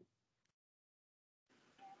Oklahoma State?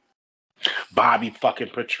 Bobby fucking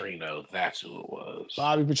Petrino. That's who it was.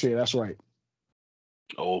 Bobby Petrino. That's right.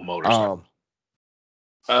 Old motorcycle.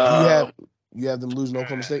 You have them losing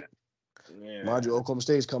Oklahoma State. Yeah. Mind you, Oklahoma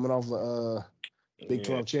State is coming off Big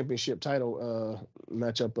 12 championship title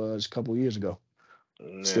matchup a couple years ago.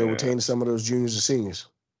 Still retaining some of those juniors and seniors.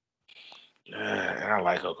 I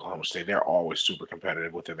like Oklahoma State. They're always super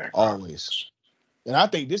competitive within their conference. Always. And I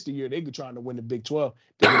think this the year they could try to win the Big 12.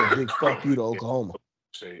 They get a big fuck you to Oklahoma.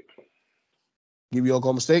 State. Give you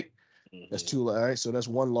Oklahoma State? Mm-hmm. That's 2. All right, so that's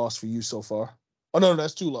 1 loss for you so far. Oh, no,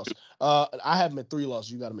 that's 2 losses. I have them at 3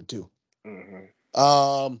 losses. You got them at 2.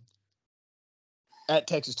 Mm-hmm. At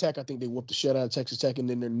Texas Tech, I think they whooped the shit out of Texas Tech. And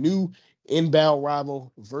then their new inbound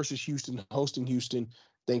rival versus Houston, hosting Houston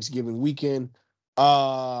Thanksgiving weekend.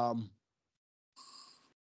 Give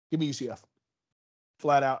me UCF.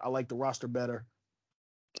 Flat out, I like the roster better.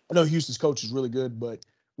 I know Houston's coach is really good, but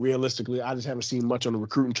realistically, I just haven't seen much on the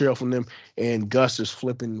recruiting trail from them. And Gus is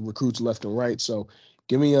flipping recruits left and right. So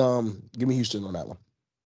give me Houston on that one.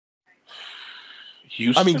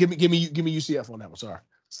 Houston? I mean, give me UCF on that one. Sorry.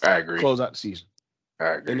 I agree. Close out the season.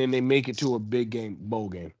 I agree. And then they make it to a big game, bowl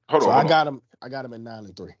game. I got them at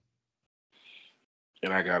 9-3.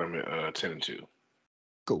 And I got them at 10-2.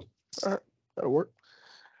 Cool. All right, that'll work.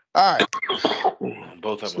 All right.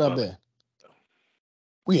 Both of them. It's not bad.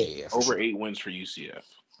 Yeah. Over 8 wins for UCF.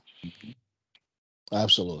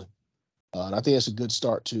 Absolutely. And I think that's a good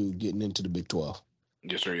start to getting into the Big 12.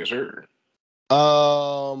 Yes, sir. Yes, sir.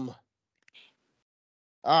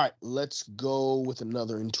 All right, let's go with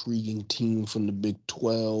another intriguing team from the Big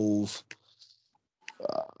 12.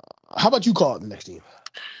 How about you call it the next team?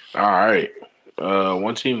 All right.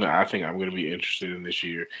 One team that I think I'm going to be interested in this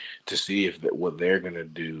year to see what they're going to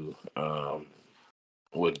do.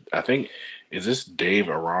 Is this Dave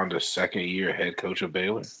Aranda's second year head coach of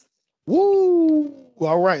Baylor? Woo!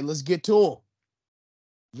 All right, let's get to them.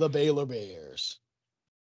 The Baylor Bears.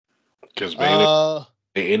 Because Baylor,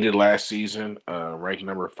 they ended last season ranked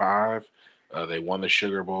number 5. They won the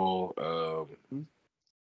Sugar Bowl. No,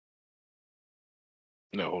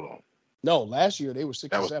 hold on. No, last year they were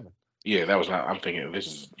 6 and 7. Yeah, that was not. I'm thinking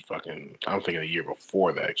the year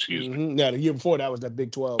before that. Excuse me. Now the year before that was that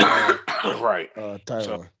Big 12. Right. Title.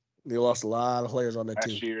 So, they lost a lot of players on that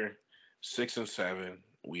team. Last year, 6 and 7.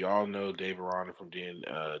 We all know Dave Aranda from being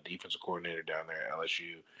defensive coordinator down there at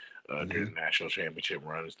LSU during the national championship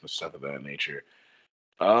runs and stuff of that nature.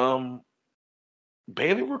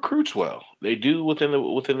 Baylor recruits well. They do within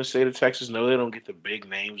the state of Texas. No, they don't get the big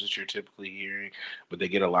names that you're typically hearing, but they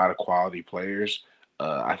get a lot of quality players.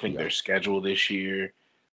 I think their schedule this year,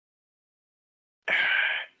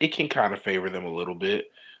 it can kind of favor them a little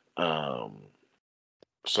bit.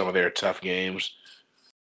 Some of their tough games.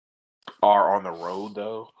 are on the road,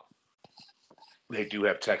 though. They do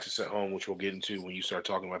have Texas at home, which we'll get into when you start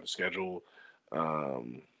talking about the schedule.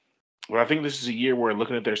 But I think this is a year where,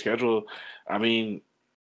 looking at their schedule, I mean,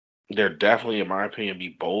 they're definitely, in my opinion, be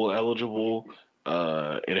bowl eligible.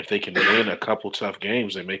 And if they can win a couple tough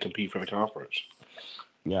games, they may compete for the conference.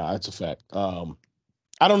 Yeah, that's a fact.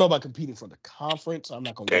 I don't know about competing for the conference. I'm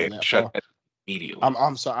not going to go that far. Immediately.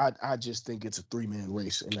 I'm sorry. I just think it's a 3-man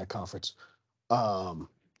race in that conference.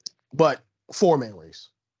 But 4-man race,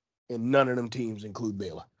 and none of them teams include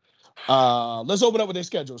Baylor. Let's open up with their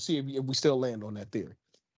schedule. See if we still land on that theory.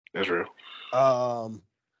 That's real.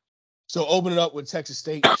 So open it up with Texas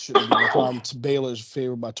State. Shouldn't be no problem. Baylor's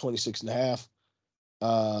favored by 26.5.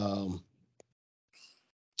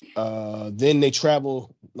 Then they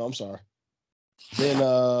travel. No, I'm sorry. Then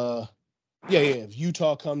if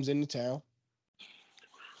Utah comes into town,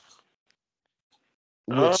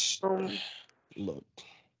 which look,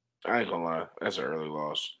 I ain't gonna lie, that's an early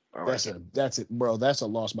loss. That's it, bro. That's a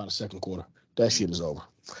loss by the second quarter. That shit is over.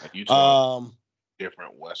 Utah,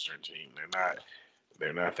 different Western team.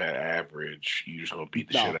 They're not that average. You just gonna beat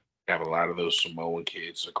the shit out. Have a lot of those Samoan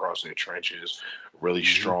kids across their trenches, really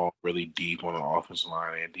strong, really deep on the offensive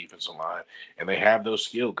line and defensive line, and they have those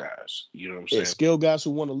skill guys. You know what I'm saying? Skill guys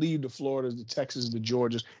who want to leave the Floridas, the Texas, the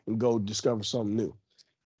Georgias, and go discover something new.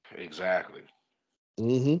 Exactly.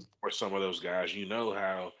 For some of those guys, you know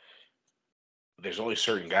how there's only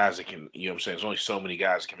certain guys that can, you know what I'm saying? There's only so many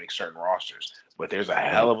guys that can make certain rosters, but there's a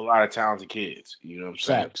hell of a lot of talented kids. You know what I'm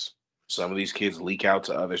saying? Facts. Some of these kids leak out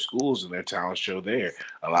to other schools and their talents show there.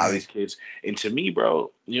 A lot of these kids, and to me,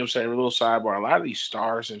 bro, you know what I'm saying? A little sidebar, a lot of these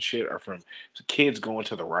stars and shit are from kids going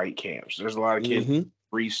to the right camps. There's a lot of kids,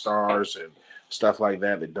 3 stars and stuff like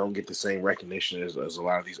that don't get the same recognition as a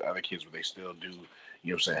lot of these other kids, but they still do, you know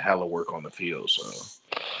what I'm saying, hella work on the field. So,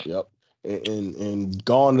 yep. And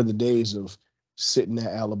gone are the days of sitting at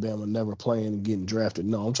Alabama, never playing and getting drafted.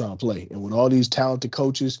 No, I'm trying to play. And with all these talented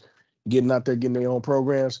coaches getting out there, getting their own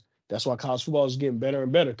programs, that's why college football is getting better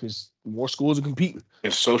and better because more schools are competing.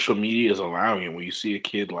 And social media is allowing it. When you see a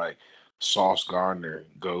kid like Sauce Gardner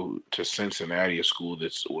go to Cincinnati, a school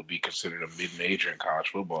that would be considered a mid-major in college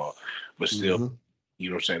football, but still, you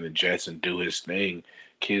know what I'm saying, the Jets, and do his thing,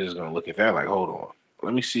 kid is going to look at that like, hold on.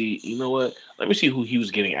 Let me see, you know what? Let me see who he was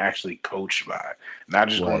getting actually coached by. Not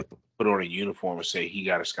just going to put on a uniform and say he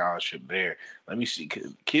got a scholarship there. Let me see.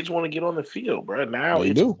 Kids want to get on the field, bro. Now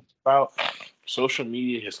it's about social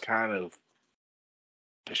media has kind of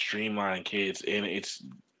streamlined kids, and it's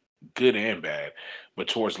good and bad, but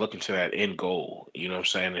towards looking to that end goal. You know what I'm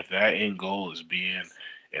saying? If that end goal is being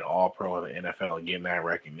an all-pro in the NFL and getting that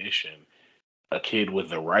recognition, a kid with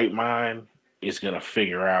the right mind is going to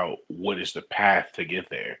figure out what is the path to get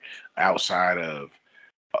there outside of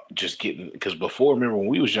just getting, because before, remember when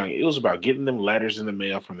we was young, it was about getting them letters in the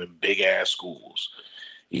mail from the big-ass schools.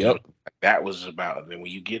 You know, that was about, and then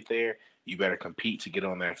when you get there, you better compete to get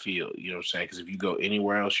on that field. You know what I'm saying? Because if you go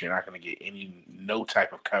anywhere else, you're not going to get no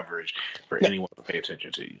type of coverage for anyone to pay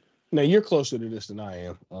attention to you. Now, you're closer to this than I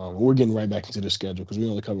am. We're getting right back into the schedule because we're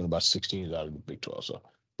only covering about 16s out of the Big 12. So,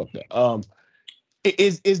 fuck that.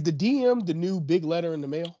 Is the DM the new big letter in the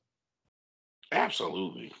mail?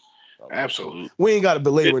 Absolutely. Absolutely. We ain't got to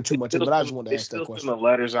belabor it too much, but I just wanted to ask that question. Send the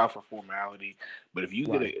letters out for formality, but if you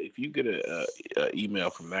get a email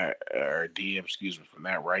from that, or DM, from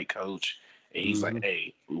that right coach, and he's like,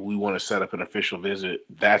 "Hey, we want to set up an official visit,"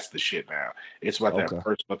 that's the shit now. It's about that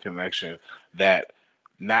personal connection that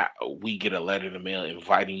not we get a letter in the mail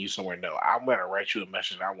inviting you somewhere. No, I'm gonna write you a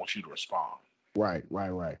message and I want you to respond. Right.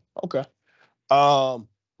 Okay.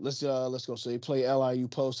 Let's go. So they play LIU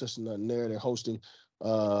Post. That's nothing there. They're hosting.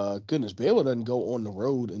 Goodness, Baylor doesn't go on the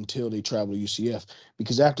road until they travel to UCF,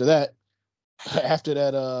 because after that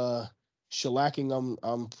shellacking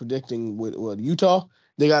I'm predicting with Utah,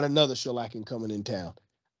 they got another shellacking coming in town.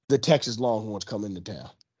 The Texas Longhorns come into town,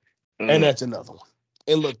 and that's another one.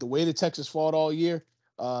 And look, the way the Texas fought all year,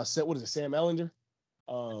 what is it, Sam Ellinger?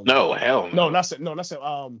 No, hell no. Not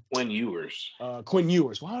Sam. Quinn Ewers. Quinn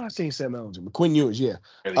Ewers. Why did I say Sam Ellinger? But Quinn Ewers, yeah.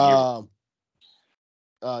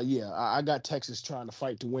 I got Texas trying to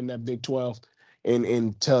fight to win that Big 12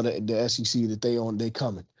 and tell the SEC that they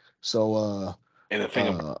coming. So and the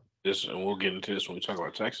thing about this, and we'll get into this when we talk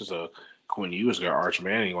about Texas, Quinn Ewers got Arch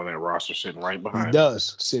Manning on that roster sitting right behind him. He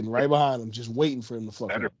does, sitting right behind him, just waiting for him to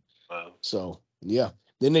fuck up. So yeah.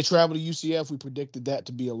 Then they travel to UCF. We predicted that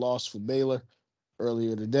to be a loss for Baylor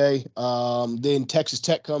earlier today. Then Texas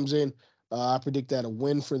Tech comes in. I predict that a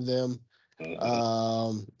win for them.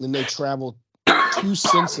 Then they travel to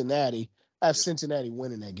Cincinnati. I have Cincinnati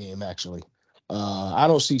winning that game, actually. I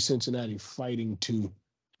don't see Cincinnati fighting to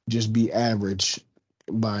just be average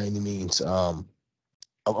by any means. I'm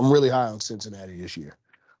really high on Cincinnati this year.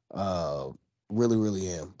 Really, really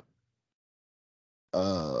am.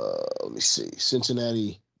 Let me see.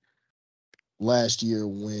 Cincinnati last year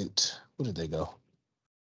went. Where did they go?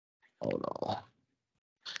 Hold on.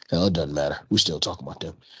 Hell, it doesn't matter. We still talking about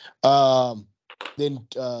them. Then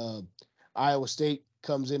Iowa State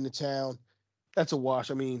comes into town. That's a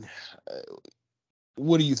wash. I mean,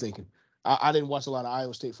 what are you thinking? I didn't watch a lot of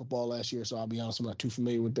Iowa State football last year, so I'll be honest, I'm not too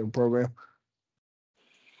familiar with their program.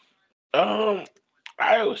 Iowa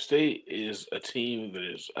State is a team that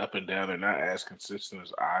is up and down. They're not as consistent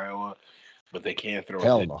as Iowa, but they can throw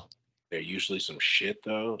Hell it. no. They're usually some shit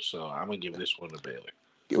though, so I'm gonna give this one to Baylor.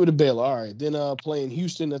 Give it to Baylor. All right. Then playing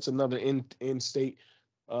Houston, that's another in-state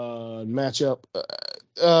matchup.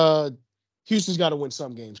 Houston's got to win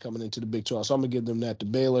some games coming into the Big 12, so I'm going to give them that to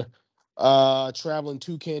Baylor. Traveling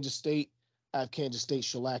to Kansas State, I have Kansas State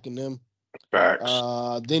shellacking them. Facts.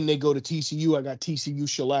 Then they go to TCU. I got TCU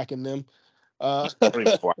shellacking them. I don't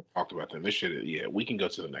even know why I talked about them. This shit, yeah, we can go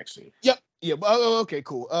to the next team. Yep. Yeah. Okay,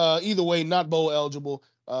 cool. Either way, not bowl eligible.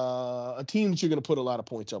 A team that you're going to put a lot of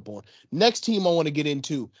points up on. Next team I want to get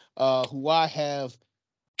into, who I have,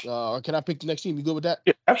 or can I pick the next team? You good with that?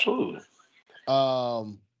 Yeah, absolutely.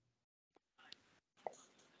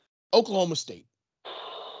 Oklahoma State.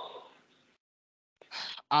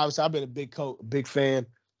 Obviously, I've been a big fan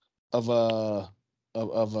of no, I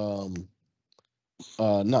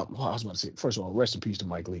was about to say, first of all, rest in peace to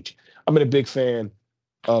Mike Leach. I've been a big fan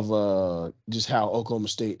of just how Oklahoma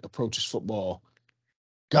State approaches football.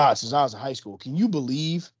 God, since I was in high school, can you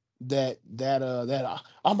believe that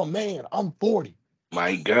I'm a man, I'm 40.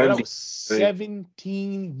 Mike That Gundy. was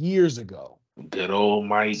 17 years ago. Good old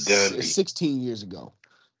Mike Gundy. 16 years ago.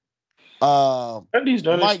 Gundy's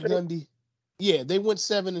done Mike Gundy. Yeah, they went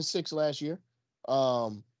 7-6 last year.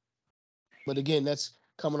 But again, that's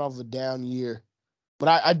coming off of a down year.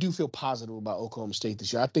 But I do feel positive about Oklahoma State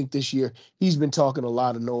this year. I think this year he's been talking a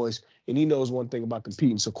lot of noise, and he knows one thing about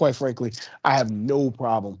competing. So quite frankly, I have no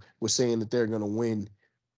problem with saying that they're going to win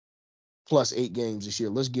plus 8 games this year.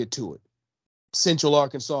 Let's get to it. Central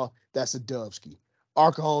Arkansas, that's a dubski.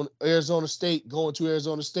 Arizona State, going to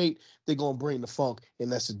Arizona State, they're going to bring the funk,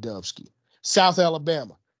 and that's a dubski. South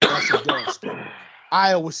Alabama, that's a dubski.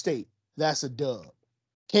 Iowa State, that's a dub.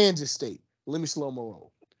 Kansas State, let me slow my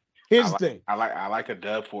roll. Here's the thing. I like a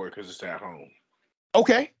dub for it because it's at home.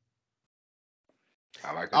 Okay.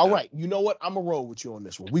 I like all right. You know what? I'm going to roll with you on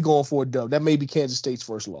this one. We going for a dub. That may be Kansas State's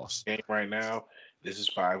first loss. Game right now, this is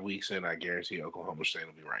 5 weeks in. I guarantee Oklahoma State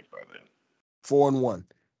will be ranked by then. 4-1.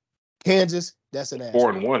 Kansas, that's an ass.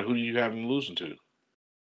 4-1. Who do you have them losing to?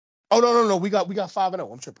 Oh, no. We got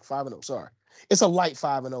 5-0. I'm tripping. 5-0. Sorry. It's a light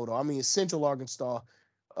 5-0, though. I mean, it's Central Arkansas,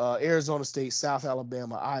 Arizona State, South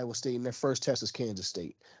Alabama, Iowa State, and their first test is Kansas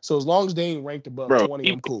State. So as long as they ain't ranked above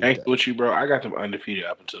 20, I'm cool with that. With you, bro. I got them undefeated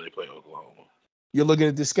up until they play Oklahoma. You're looking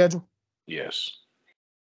at this schedule? Yes.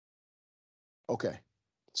 Okay.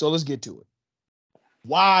 So let's get to it.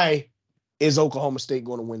 Why is Oklahoma State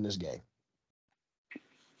going to win this game?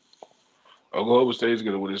 Oklahoma State is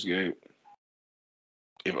going to win this game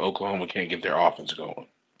if Oklahoma can't get their offense going.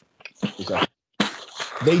 Okay.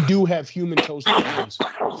 They do have human toast hands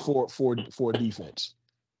for defense.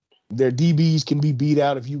 Their DBs can be beat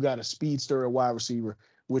out if you got a speedster or wide receiver,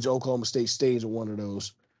 which Oklahoma State stays with one of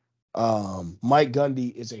those. Mike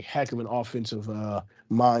Gundy is a heck of an offensive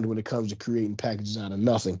mind when it comes to creating packages out of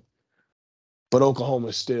nothing. But Oklahoma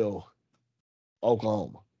is still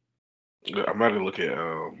Oklahoma. I'm about to look at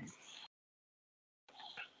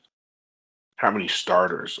how many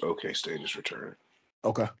starters OK State is returning.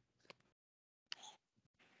 Okay.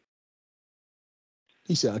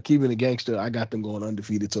 He said, keeping it gangster, I got them going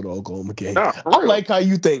undefeated to the Oklahoma game. Nah, I like how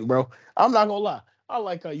you think, bro. I'm not going to lie. I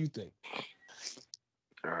like how you think.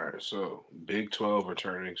 All right, so Big 12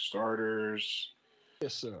 returning starters.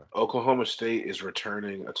 Yes, sir. Oklahoma State is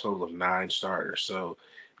returning a total of 9 starters. So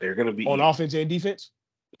they're going to be... On offense and defense?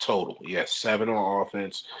 Total, yes. 7 on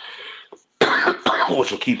offense,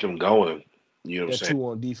 which will keep them going. You know what I'm saying? 2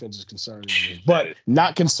 on defense is concerning. But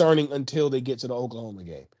not concerning until they get to the Oklahoma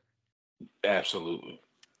game. Absolutely.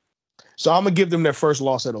 So I'm going to give them their first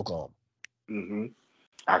loss at Oklahoma. Mm-hmm.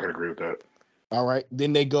 I can agree with that. All right.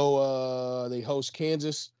 Then they go, they host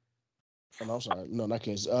Kansas. Oh, no, I'm sorry. No, not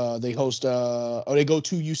Kansas. They host, they go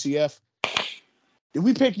to UCF. Did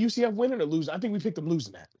we pick UCF winning or losing? I think we picked them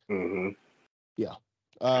losing that. Mm-hmm. Yeah.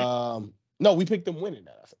 No, we picked them winning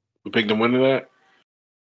that, I think. We picked them winning that?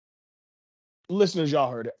 listeners,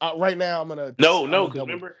 y'all heard it. Right now, I'm gonna No, double. because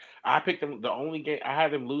remember, I picked them. The only game I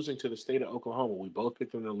had them losing to the state of Oklahoma. We both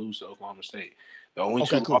picked them to lose to Oklahoma State. The only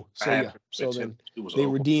two cool. I So had so then was they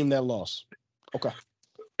Oklahoma. redeemed that loss. Okay,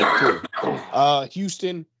 cool.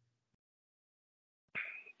 Houston,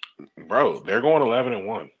 bro, they're going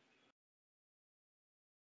 11-1.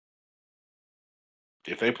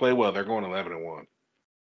 If they play well, they're going 11-1.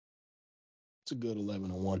 it's a good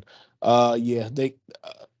 11-1. Yeah, they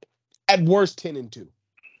at worst 10-2.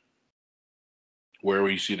 Where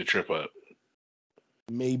will you see the trip up?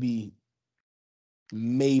 Maybe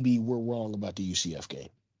we're wrong about the UCF game.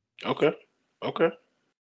 Okay.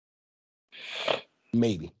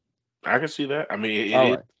 Maybe. I can see that. I mean,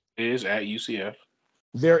 it is at UCF.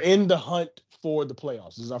 They're in the hunt for the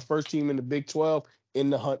playoffs. This is our first team in the Big 12 in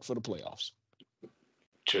the hunt for the playoffs.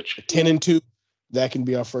 10-2. That can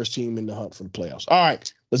be our first team in the hunt for the playoffs. All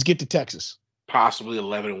right, let's get to Texas. Possibly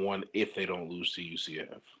 11-1 if they don't lose to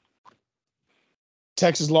UCF.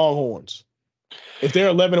 Texas Longhorns. If they're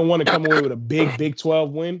 11-1 and come away with a big Big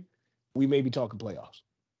 12 win, we may be talking playoffs.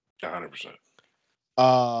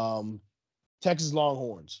 100%. Texas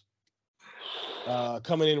Longhorns.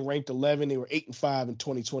 Coming in ranked 11. They were 8-5 in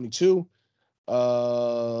 2022.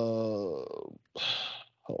 Hold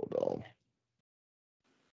on.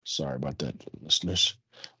 Sorry about that, listeners.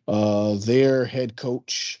 Their head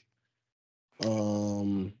coach.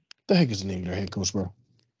 The heck is the name of their head coach, bro?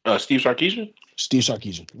 Steve Sarkisian? Steve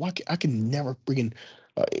Sarkisian. Why I can never freaking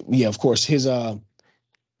yeah, of course. His and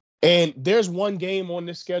there's one game on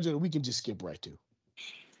this schedule that we can just skip right to.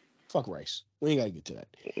 Fuck Rice. We ain't gotta get to that.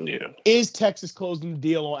 Yeah. Is Texas closing the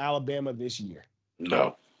deal on Alabama this year?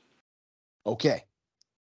 No. Okay.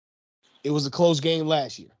 It was a close game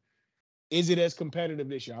last year. Is it as competitive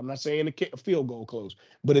this year? I'm not saying a field goal close,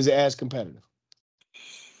 but is it as competitive?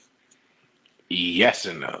 Yes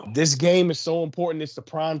and no. This game is so important. It's the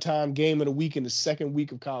primetime game of the week in the second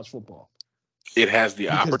week of college football. It has the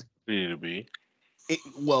opportunity to be.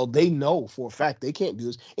 Well, they know for a fact they can't do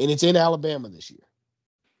this, and it's in Alabama this year.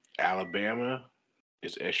 Alabama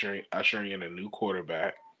is ushering in a new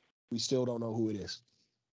quarterback. We still don't know who it is.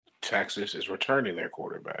 Texas is returning their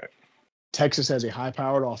quarterback. Texas has a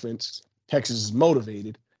high-powered offense. Texas is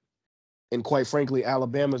motivated. And quite frankly,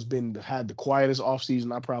 Alabama's had the quietest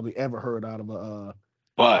offseason I probably ever heard out of a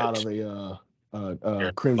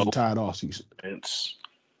Crimson Tide offseason.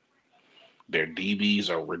 Their DBs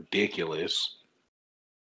are ridiculous.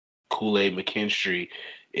 Kool-Aid McKinstry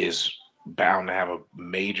is bound to have a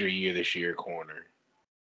major year this year, corner.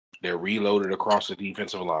 They're reloaded across the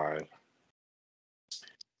defensive line.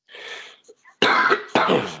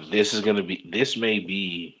 This may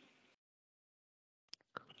be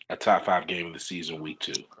a top 5 game of the season, week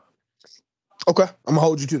 2. Okay, I'm going to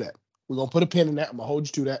hold you to that. We're going to put a pin in that. I'm going to hold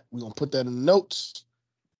you to that. We're going to put that in the notes.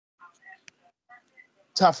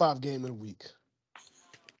 Top 5 game of the week.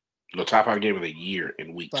 No, top 5 game of the year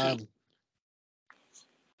in week 2.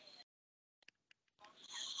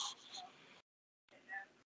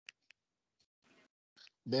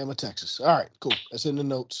 Bama, Texas. All right, cool. That's in the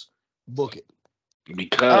notes. Book it.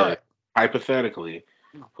 Because, hypothetically,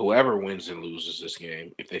 whoever wins and loses this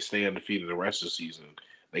game, if they stay undefeated the rest of the season,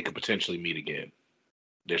 they could potentially meet again.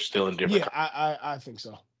 They're still in different. Yeah, I think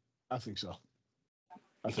so. I think so.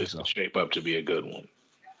 This could shape up to be a good one.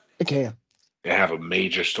 It can. They have a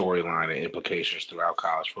major storyline and implications throughout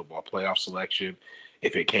college football playoff selection.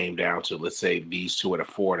 If it came down to, let's say, these two at a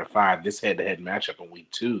 4 and a 5, this head-to-head matchup in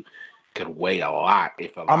week 2 could weigh a lot.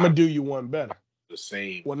 I'm gonna do you one better. The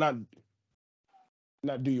same. Well, not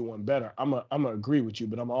do you one better. I'm gonna agree with you,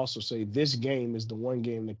 but I'm also say this game is the one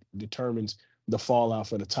game that determines the fallout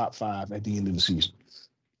for the top 5 at the end of the season.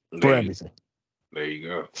 For everything. There you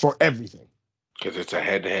go. For everything. Because it's a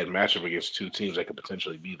head-to-head matchup against 2 teams that could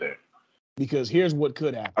potentially be there. Because here's what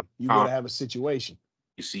could happen. You're going to have a situation.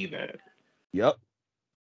 You see that. Yep.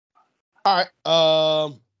 All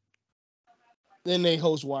right. Then they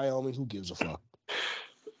host Wyoming. Who gives a fuck?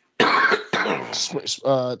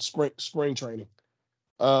 Spring training.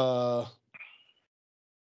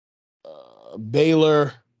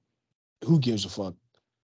 Baylor. Who gives a fuck?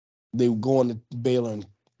 They were going to Baylor and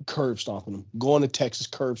curb stomping them. Going to Texas,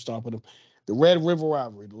 curb stomping them. The Red River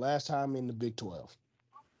rivalry, the last time in the Big 12.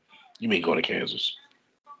 You mean going to Kansas?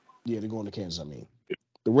 Yeah, they're going to Kansas, I mean.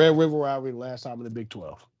 The Red River rivalry, the last time in the Big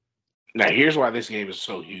 12. Now, here's why this game is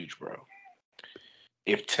so huge, bro.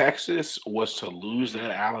 If Texas was to lose that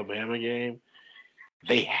Alabama game,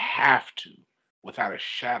 they have to, without a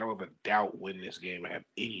shadow of a doubt, win this game and have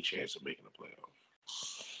any chance of making the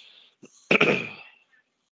playoffs.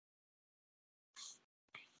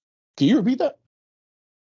 Can you repeat that?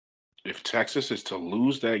 If Texas is to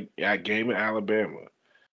lose that game in Alabama,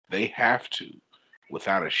 they have to,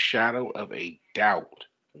 without a shadow of a doubt,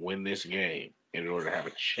 win this game in order to have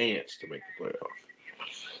a chance to make the playoff.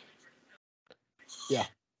 Yeah,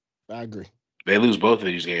 I agree. They lose both of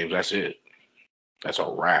these games, that's it. That's a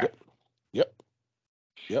wrap.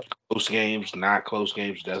 Yep. Close games, not close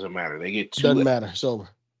games, doesn't matter. They get two. Doesn't matter. It's over.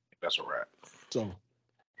 That's a wrap.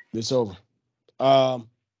 It's over.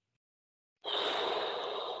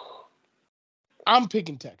 I'm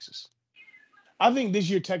picking Texas. I think this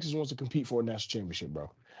year Texas wants to compete for a national championship, bro.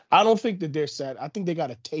 I don't think that they're sad. I think they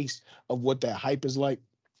got a taste of what that hype is like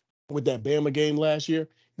with that Bama game last year.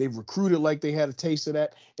 They've recruited like they had a taste of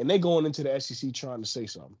that, and they going into the SEC trying to say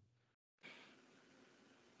something.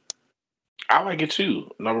 I like it too.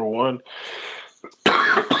 Number one,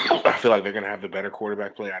 I feel like they're going to have the better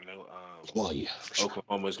quarterback play. I know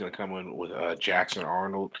Oklahoma is going to come in with Jackson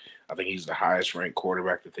Arnold. I think he's the highest ranked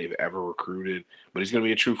quarterback that they've ever recruited, but he's going to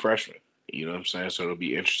be a true freshman. You know what I'm saying? So it'll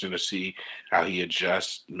be interesting to see how he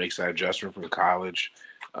makes that adjustment from college.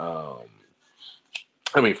 From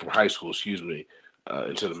high school,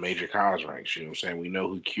 into the major college ranks. You know what I'm saying? We know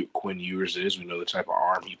who Quinn Ewers is. We know the type of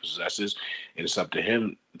arm he possesses. And it's up to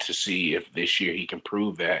him to see if this year he can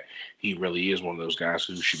prove that he really is one of those guys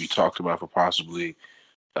who should be talked about for possibly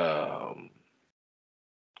a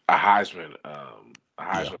Heisman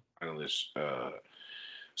finalist,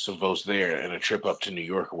 some votes there, and a trip up to New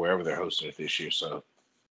York or wherever they're hosting it this year. So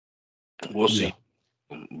we'll see.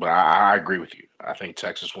 But I agree with you. I think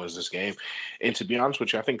Texas wins this game. And to be honest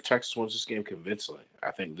with you, I think Texas wins this game convincingly.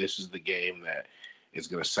 I think this is the game that is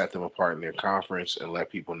going to set them apart in their conference and let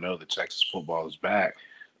people know that Texas football is back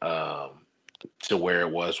to where it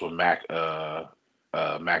was when Mac Brown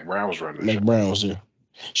was running. Mac Brown was there.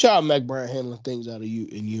 Shout out Mac Brown handling things out of you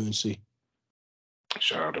in UNC.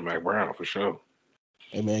 Shout out to Mac Brown for sure.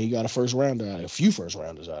 Hey man, you got a few first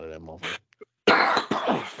rounders out of that motherfucker.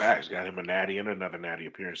 Facts. Got him a natty and another natty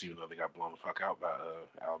appearance, even though they got blown the fuck out by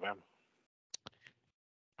Alabama.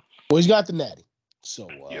 Well, he's got the natty. So,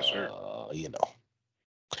 yes, sir.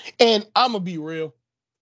 And I'm going to be real.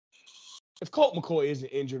 If Colt McCoy isn't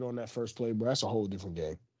injured on that first play, bro, that's a whole different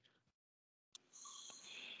game.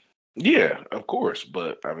 Yeah, of course.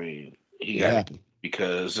 But, I mean, he got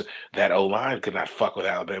because that O-line could not fuck with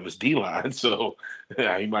Alabama's D-line. So,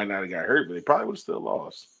 he might not have got hurt, but they probably would have still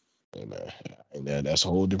lost. Hey man, that's a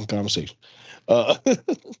whole different conversation. Let's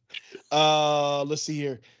see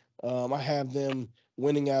here. I have them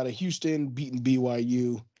winning out of Houston, beating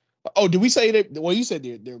BYU. Oh, did we say that? Well, you said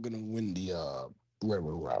they're going to win the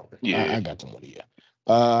railroad rivalry. Yeah, I got them winning. Yeah,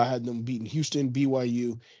 I had them beating Houston,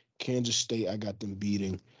 BYU, Kansas State. I got them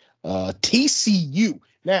beating TCU.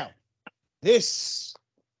 Now, this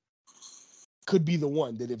could be the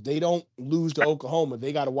one that if they don't lose to Oklahoma,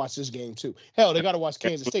 they got to watch this game too. Hell, they got to watch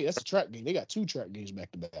Kansas State. That's a track game. They got 2 track games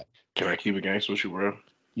back to back. Can I keep it gangster with you, bro?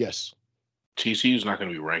 Yes. TCU's not going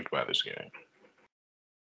to be ranked by this game.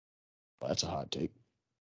 Well, that's a hot take.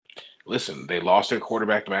 Listen, they lost their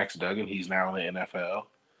quarterback, Max Duggan. He's now in the NFL.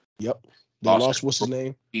 Yep. They lost what's his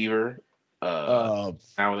name? Receiver. Now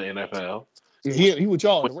in the NFL. He with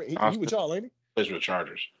y'all. He with y'all, ain't he? Plays with the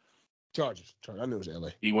Chargers. Chargers. I knew it was LA.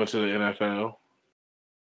 He went to the NFL.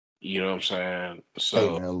 You know what I'm saying?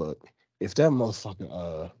 So, hey man, look, if that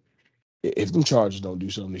motherfucker, if them Chargers don't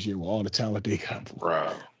do something this year with all the talent they got,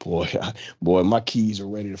 boy, my keys are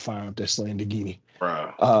ready to fire up that Slandagini.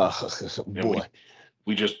 Boy,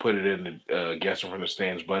 we just put it in the guessing from the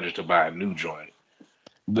stands budget to buy a new joint.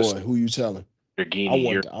 Boy, who you telling? I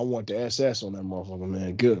want the SS on that motherfucker,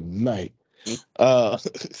 man. Good night.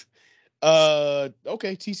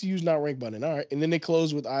 Okay, TCU's not ranked by then. All right, and then they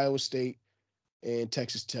close with Iowa State and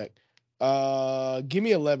Texas Tech. Give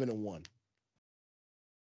me 11-1.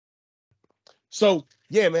 So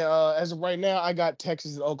yeah, man. As of right now, I got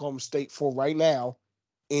Texas and Oklahoma State for right now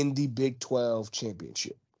in the Big 12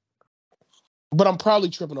 championship. But I'm probably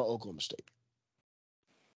tripping on Oklahoma State.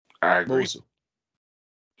 I agree.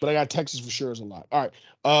 But I got Texas for sure as a lot. All right,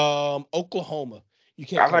 Oklahoma. You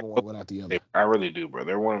can't cover one without the other. I really do, bro.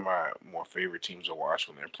 They're one of my more favorite teams to watch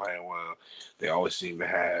when they're playing well. They always seem to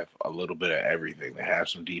have a little bit of everything. They have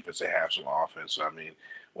some defense. They have some offense. So, I mean,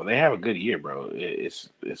 when they have a good year, bro, it's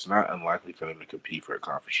not unlikely for them to compete for a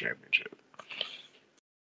conference championship.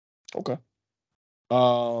 Okay.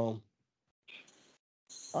 All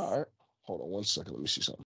right. Hold on one second. Let me see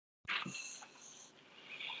something.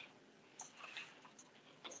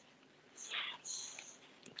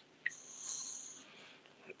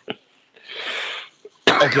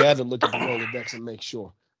 Okay, I had to look at the Rolodex and make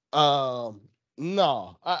sure. No,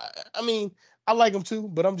 I mean, I like them too,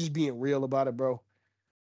 but I'm just being real about it, bro.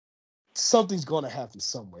 something's going to happen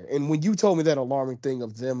somewhere. And when you told me that alarming thing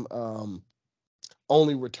of them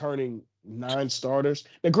only returning 9 starters,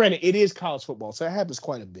 now granted, it is college football, so that happens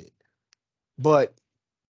quite a bit. But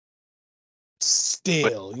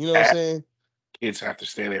still, you know what I'm saying? Kids have to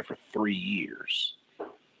stay there for 3 years.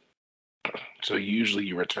 So usually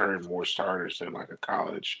you return more starters than like a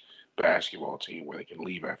college basketball team where they can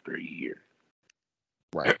leave after a year.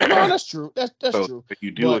 Right. No, that's true. That's So true.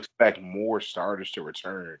 you do expect more starters to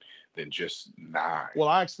return than just 9. Well,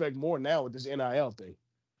 I expect more now with this NIL thing.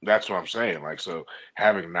 That's what I'm saying. Like, so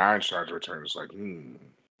having 9 starters return is like,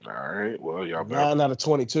 all right, well, y'all better. 9 out of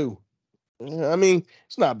 22. I mean,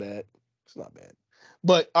 it's not bad. It's not bad.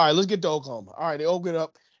 But all right, let's get to Oklahoma. All right, they open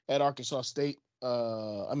up at Arkansas State.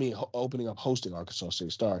 Opening up hosting Arkansas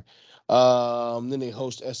State. Sorry. Then they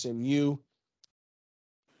host SMU,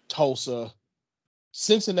 Tulsa.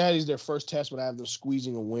 Cincinnati's their first test, but I have them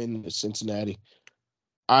squeezing a win at Cincinnati.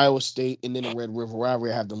 Iowa State, and then the Red River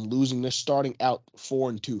Rivalry, I have them losing. They're starting out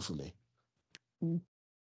 4-2 for me.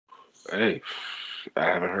 Hey, I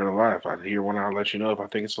haven't heard a lie. If I hear one, I'll let you know if I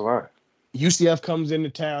think it's a lie. UCF comes into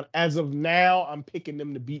town. As of now, I'm picking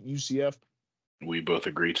them to beat UCF. We both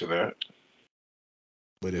agree to that.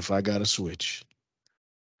 But if I got to switch,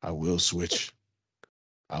 I will switch.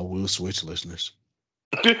 I will switch, listeners.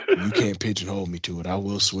 You can't pigeonhole me to it. I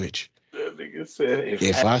will switch. That nigga said,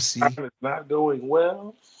 if I see it's not going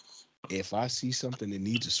well, if I see something that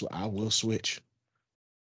needs to switch, I will switch.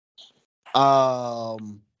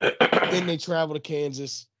 Then they travel to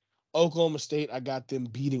Kansas. Oklahoma State, I got them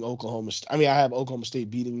beating Oklahoma State. I mean, I have Oklahoma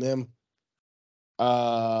State beating them.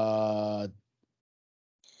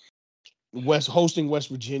 Hosting West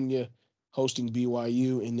Virginia, hosting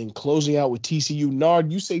BYU, and then closing out with TCU.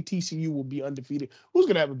 Nard, you say TCU will be undefeated. Who's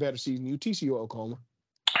going to have a better season, you, TCU or Oklahoma?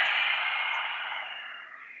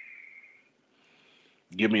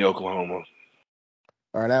 Give me Oklahoma.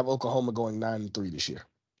 All right, I have Oklahoma going 9-3 this year.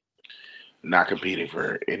 Not competing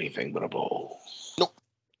for anything but a bowl. Nope.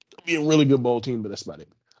 It'll be a really good bowl team, but that's about it.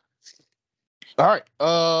 All right.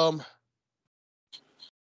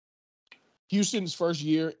 Houston's first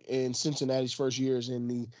year and Cincinnati's first year is in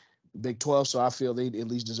the Big 12, so I feel they at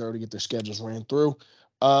least deserve to get their schedules ran through.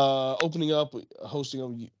 Opening up, hosting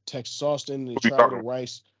of Texas Austin, they travel to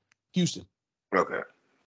Rice, Houston. Okay.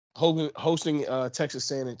 Hosting Texas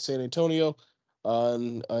San Antonio,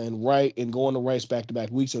 and going to Rice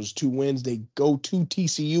back-to-back weeks. So there's 2 wins. They go to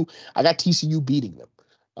TCU. I got TCU beating them.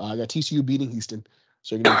 I got TCU beating Houston.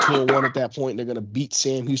 So they're going to be 2-1 at that point. They're going to beat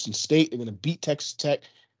Sam Houston State. They're going to beat Texas Tech.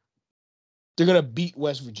 They're going to beat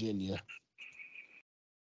West Virginia.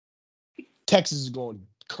 Texas is going to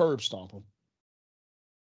curb stomp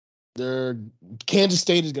them. Kansas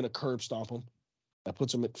State is going to curb stomp them. That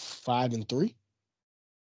puts them at 5-3.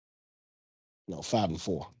 No,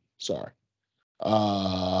 5-4. Sorry.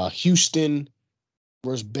 Houston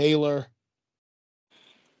versus Baylor.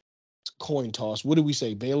 It's a coin toss. What did we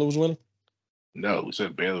say? Baylor was winning? No, we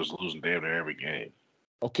said Baylor was losing damn near every game.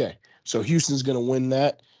 Okay. So Houston's going to win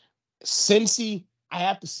that. Cincy, I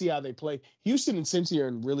have to see how they play. Houston and Cincy are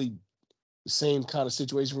in really the same kind of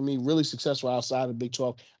situation for me. Really successful outside of the Big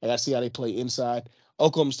 12. I got to see how they play inside.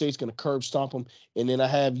 Oklahoma State's going to curb stomp them. And then I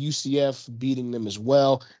have UCF beating them as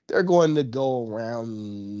well. They're going to go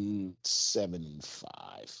around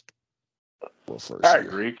 7-5 for first I year.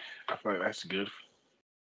 agree. I feel like that's good.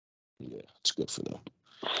 Yeah, it's good for them.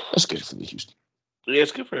 That's good for the Houston. Yeah,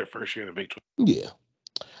 it's good for their first year in the Big 12. Yeah.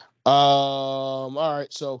 All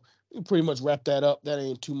right, so we pretty much wrap that up. That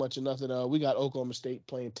ain't too much of nothing. We got Oklahoma State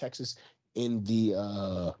playing Texas in the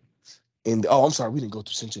I'm sorry, we didn't go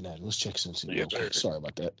through Cincinnati. Let's check Cincinnati. Yeah, okay, sorry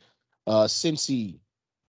about that. Cincy,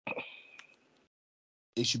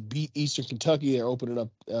 they should beat Eastern Kentucky. They're opening up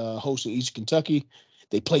hosting Eastern Kentucky.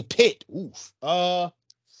 They play Pitt. Oof.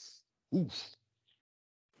 When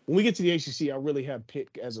we get to the ACC, I really have Pitt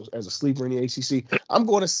as a sleeper in the ACC. I'm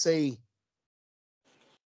going to say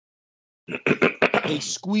they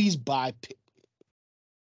squeeze by Pitt.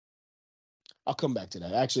 I'll come back to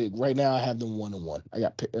that. Actually, right now I have them 1-1. I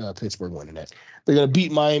got Pittsburgh winning that. They're going to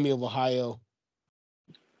beat Miami of Ohio.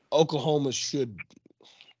 Oklahoma should.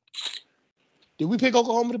 Did we pick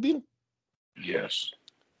Oklahoma to beat them? Yes.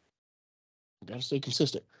 Got to stay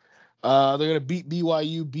consistent. They're going to beat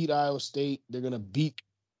BYU, beat Iowa State. They're going to beat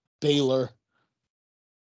Baylor.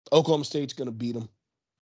 Oklahoma State's going to beat them.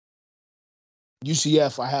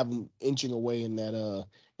 UCF, I have them inching away in that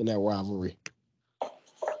rivalry.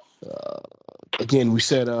 Again, we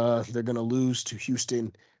said they're going to lose to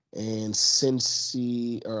Houston and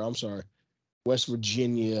West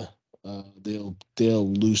Virginia. They'll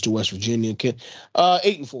lose to West Virginia.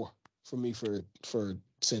 8-4 for me for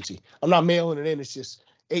Cincy. I'm not mailing it in. It's just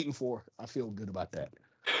 8-4. I feel good about that.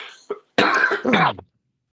 I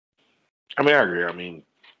mean, I agree. I mean,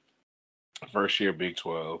 first year Big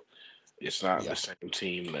 12. It's not the same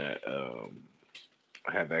team that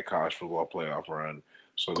had that college football playoff run.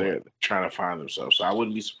 So they're trying to find themselves. So I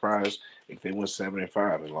wouldn't be surprised if they went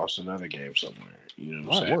 7-5 and lost another game somewhere. You know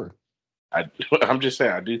what I'm saying? Word. I'm just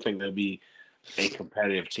saying, I do think they'll be a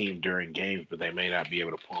competitive team during games, but they may not be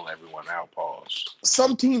able to pull everyone out. Pause.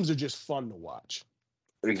 Some teams are just fun to watch.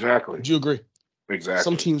 Exactly. Would you agree? Exactly.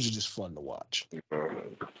 Some teams are just fun to watch.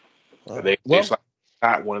 It's like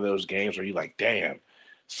not one of those games where you're like, damn,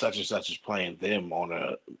 such and such is playing them on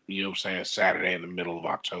a, you know what I'm saying, Saturday in the middle of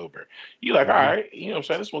October. You're like, all right, you know what I'm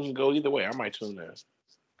saying, this one can go either way. I might tune in.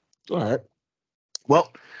 All right.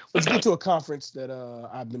 Well, let's get to a conference that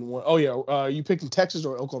I've been wanting. Oh, yeah. You picking Texas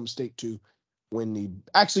or Oklahoma State to win the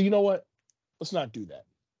 – actually, you know what? Let's not do that.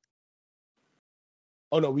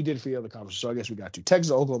 Oh, no, we did it for the other conference, so I guess we got to.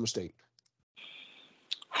 Texas or Oklahoma State?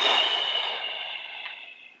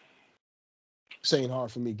 Saying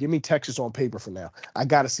hard for me. Give me Texas on paper for now. I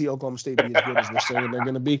got to see Oklahoma State be as good as we're saying they're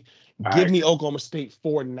going to be. Give me Oklahoma State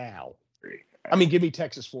for now. I mean, give me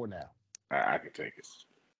Texas for now. I can take it.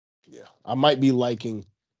 Yeah. I might be liking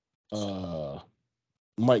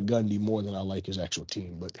Mike Gundy more than I like his actual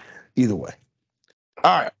team, but either way.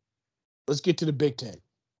 All right. Let's get to the Big Ten.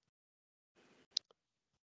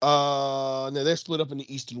 Now they're split up in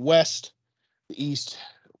the East and West. The East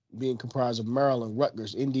being comprised of Maryland,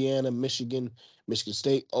 Rutgers, Indiana, Michigan, Michigan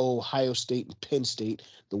State, Ohio State, and Penn State.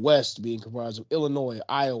 The West being comprised of Illinois,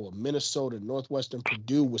 Iowa, Minnesota, Northwestern,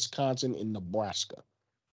 Purdue, Wisconsin, and Nebraska.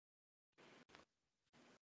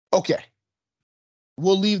 Okay.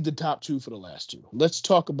 We'll leave the top two for the last two. Let's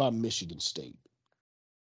talk about Michigan State.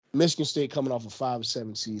 Michigan State coming off a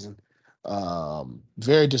 5-7 season.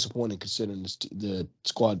 Very disappointing considering the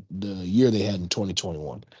squad, the year they had in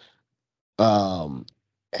 2021.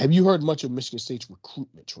 Have you heard much of Michigan State's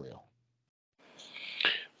recruitment trail?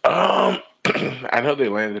 I know they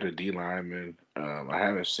landed a D lineman. I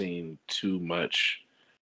haven't seen too much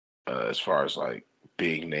as far as like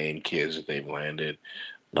big name kids that they've landed.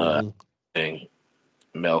 And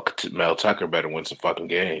Mel Tucker better win some fucking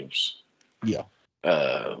games. Yeah.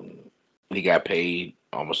 He got paid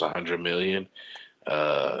almost $100 million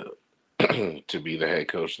to be the head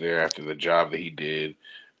coach there after the job that he did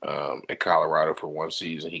in Colorado for one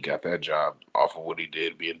season. He got that job off of what he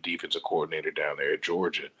did being defensive coordinator down there at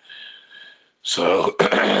Georgia. So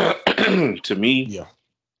to me,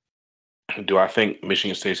 do I think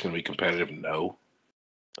Michigan State's going to be competitive? No.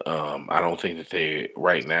 I don't think that they,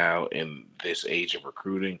 right now in this age of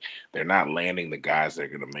recruiting, they're not landing the guys that are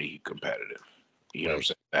going to make you competitive. You know what I'm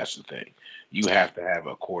saying? That's the thing. You have to have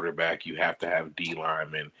a quarterback, you have to have D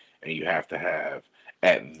linemen, and you have to have,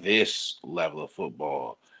 at this level of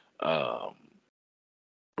football,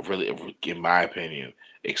 really, in my opinion,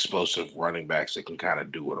 explosive running backs that can kind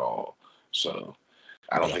of do it all. So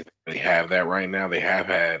I don't think they have that right now. They have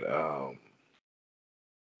had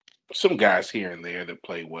some guys here and there that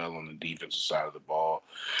play well on the defensive side of the ball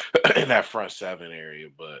in that front seven area,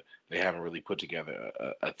 but they haven't really put together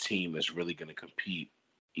a team that's really going to compete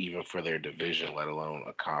even for their division, let alone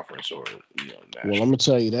a conference or national. Well, I'm gonna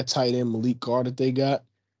tell you, that tight end Malik Carr that they got,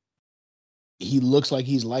 he looks like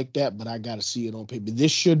he's like that, but I got to see it on paper.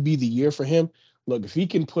 This should be the year for him. Look, if he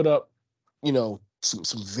can put up,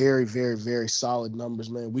 some very, very, very solid numbers,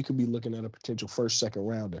 man, we could be looking at a potential first, second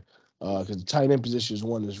rounder. Because the tight end position is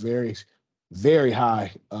one that's very, very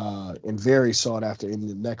high and very sought after in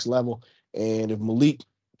the next level. And if Malik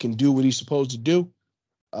can do what he's supposed to do,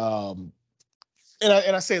 and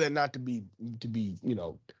I say that not to be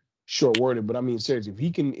short worded, but I mean seriously,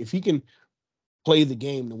 if he can play the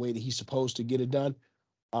game the way that he's supposed to get it done,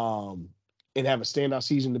 and have a standout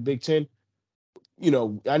season in the Big Ten,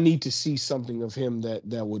 I need to see something of him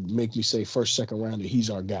that would make me say first, second rounder, he's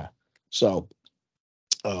our guy. So.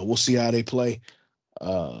 We'll see how they play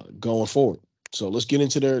going forward. So let's get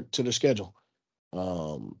into their schedule.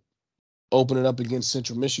 Open it up against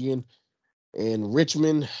Central Michigan and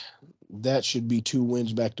Richmond. That should be 2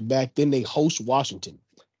 wins back to back. Then they host Washington.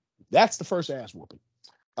 That's the first ass whooping.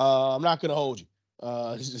 I'm not gonna hold you.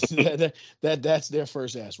 That's their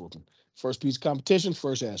first ass whooping. First piece of competition,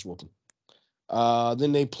 first ass whooping.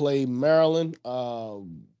 Then they play Maryland.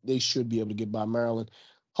 They should be able to get by Maryland.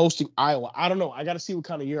 Hosting Iowa. I don't know. I got to see what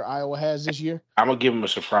kind of year Iowa has this year. I'm going to give them a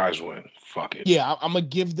surprise win. Fuck it. Yeah, I'm going to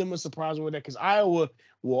give them a surprise win with that because Iowa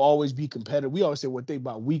will always be competitive. We always say what they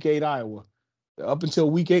about week 8 Iowa. Up until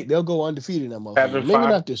week 8, they'll go undefeated in that motherfucker. Maybe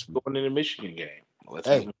not this week. Going into the Michigan game. Let's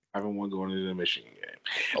have 5-1 going into the Michigan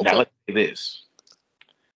game. Okay. Now, let's say this.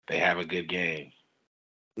 They have a good game.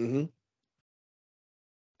 Mm-hmm.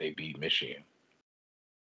 They beat Michigan.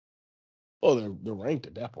 Oh, they're ranked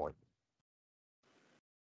at that point.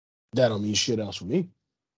 That don't mean shit else for me.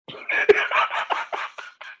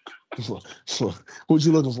 What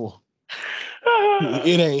you looking for?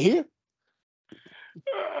 It ain't here.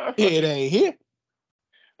 It ain't here.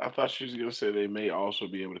 I thought she was going to say they may also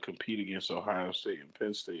be able to compete against Ohio State and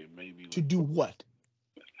Penn State. Maybe To do what?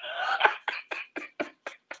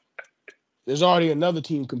 There's already another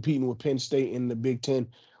team competing with Penn State in the Big Ten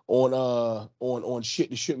on shit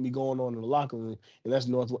that shouldn't be going on in the locker room, and that's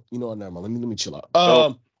North. You know what? Never mind. Let me chill out.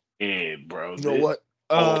 Yeah, bro. You know what?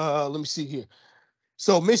 Let me see here.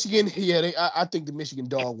 So Michigan, I think the Michigan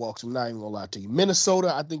dog walks. I'm not even gonna lie to you.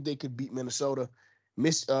 Minnesota, I think they could beat Minnesota.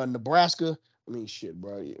 Nebraska, I mean, shit,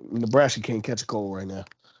 bro. Nebraska can't catch a cold right now.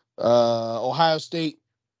 Ohio State.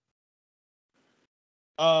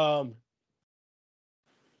 How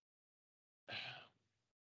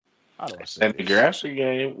do I say And the this? Nebraska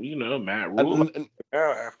game, Matt Rule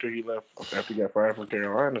after he got fired from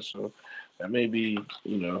Carolina, so that may be,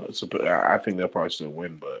 I think they'll probably still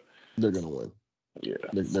win, but they're gonna win. Yeah,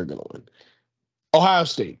 they're gonna win. Ohio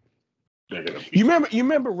State. They're gonna You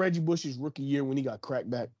remember Reggie Bush's rookie year when he got cracked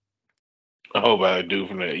back? Oh, by a dude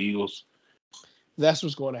from the Eagles. That's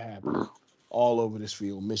what's going to happen all over this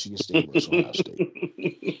field. Michigan State versus Ohio State.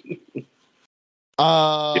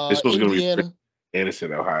 This was Indiana. Gonna be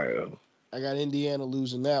innocent Ohio. I got Indiana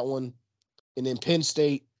losing that one, and then Penn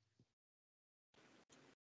State.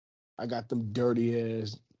 I got them dirty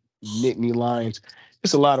ass Nittany Lions.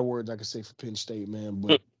 It's a lot of words I could say for Penn State, man,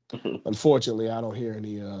 but unfortunately, I don't hear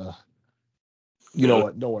any. You know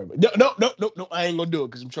what? Don't worry about it. No. I ain't gonna do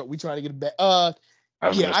it because we trying to get it back. I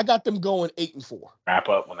got them going 8-4. Wrap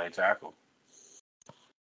up when they tackle.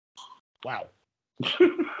 Wow.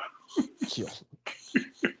 Yeah.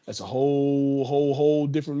 That's a whole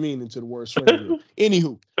different meaning to the word swing.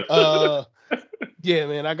 Anywho, yeah,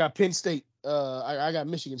 man, I got Penn State. I got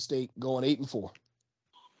Michigan State going 8-4.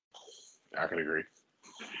 I can agree.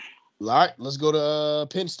 All right, let's go to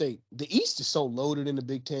Penn State. The East is so loaded in the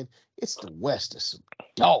Big Ten. It's the West. It's some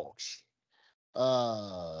dogs.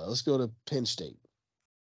 Let's go to Penn State.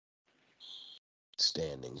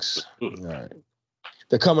 Standings. All right.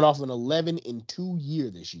 They're coming off an 11-2 year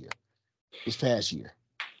this past year.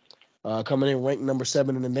 Coming in ranked number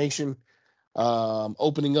 7 in the nation.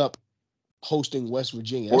 Opening up, hosting West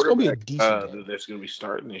Virginia. That's going to be a decent game. That's going to be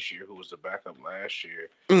starting this year, who was the backup last year.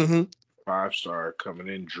 Mm-hmm. 5-star coming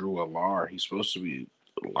in, Drew Alar. He's supposed to be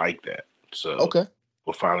like that. So okay,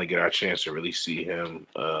 we'll finally get our chance to really see him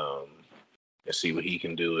and see what he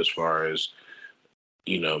can do as far as,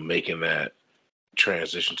 making that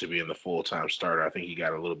transition to being the full-time starter. I think he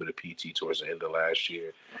got a little bit of PT towards the end of last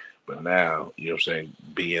year. But now, you know what I'm saying,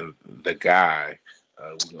 being the guy, we're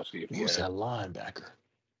going to see if he Who's that linebacker?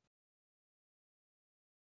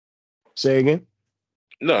 Say again?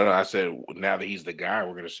 No, I said now that he's the guy,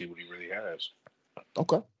 we're going to see what he really has.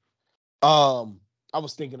 Okay. I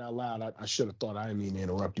was thinking out loud. I should have thought. I didn't mean to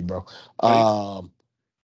interrupt you, bro. What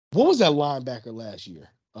was that linebacker last year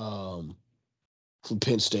from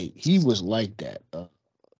Penn State? He was like that. I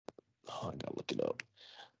got to look it up.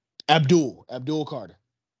 Abdul Carter.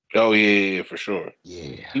 Oh, yeah, for sure.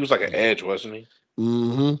 Yeah. He was like an edge, wasn't he?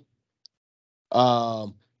 Mm-hmm.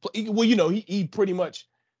 Well, he pretty much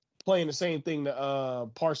playing the same thing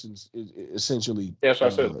that Parsons is essentially. Yes, I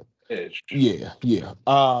said edge. Yeah.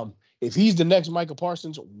 If he's the next Micah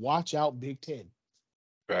Parsons, watch out, Big Ten.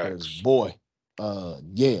 Facts. Boy,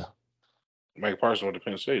 yeah. Micah Parsons went to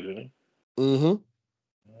Penn State, didn't he? Mm-hmm.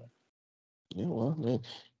 Yeah, well, man,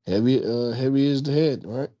 heavy is the head,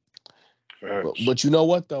 right? But you know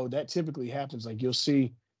what though? That typically happens. Like you'll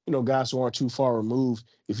see, guys who aren't too far removed.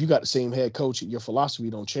 If you got the same head coach, your philosophy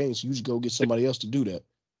don't change. So you just go get somebody else to do that.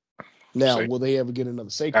 Now, will they ever get another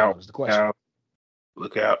Saquon? Is the question.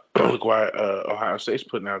 Look out! Look why Ohio State's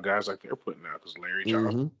putting out guys like they're putting out because Larry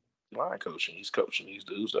Johnson line coaching. He's coaching these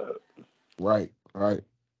dudes up. Right.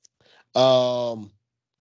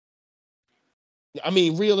 I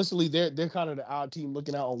mean, realistically, they're kind of the odd team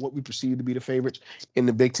looking out on what we perceive to be the favorites in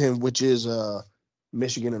the Big Ten, which is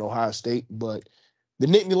Michigan and Ohio State. But the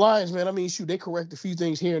Nittany Lions, man, I mean, shoot, they correct a few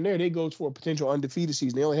things here and there. They go for a potential undefeated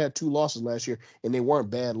season. They only had 2 losses last year, and they weren't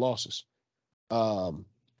bad losses.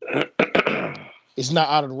 It's not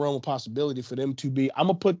out of the realm of possibility for them to be. I'm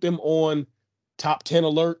gonna put them on top 10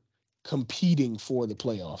 alert, competing for the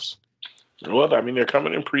playoffs. Well, I mean, they're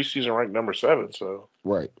coming in preseason ranked number 7, so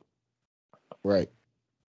right.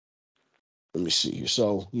 Let me see here.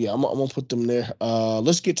 So yeah, I'm gonna put them there.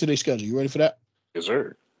 Let's get to their schedule. You ready for that? Yes,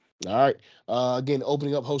 sir. All right. Again,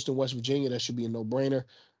 opening up, hosting West Virginia. That should be a no-brainer.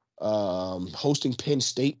 Hosting Penn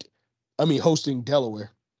State. Hosting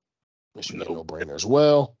Delaware. That should be a no-brainer as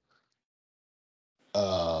well.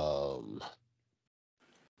 Why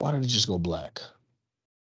did it just go black?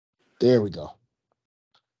 There we go.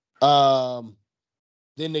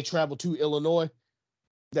 Then they travel to Illinois.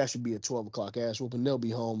 That should be a 12 o'clock ass whooping. They'll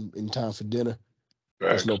be home in time for dinner.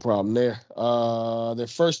 There's no problem there. Their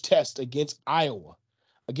first test against Iowa.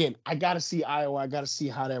 Again, I got to see Iowa. I got to see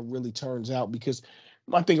how that really turns out, because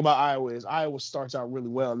my thing about Iowa is Iowa starts out really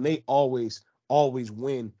well, and they always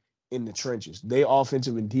win in the trenches. They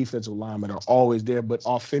offensive and defensive linemen are always there, but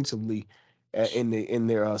offensively in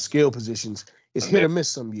their skill positions, it's hit or miss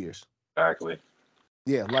some years. Exactly.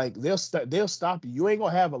 Yeah, like they'll stop you. You ain't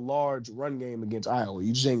gonna have a large run game against Iowa.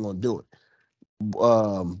 You just ain't gonna do it.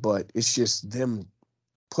 But it's just them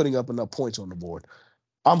putting up enough points on the board.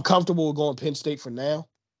 I'm comfortable with going Penn State for now.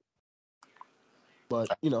 But,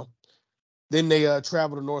 then they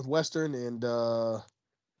travel to Northwestern, and,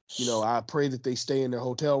 I pray that they stay in their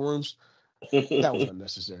hotel rooms. That was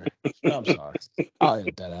unnecessary. I'm sorry. I'll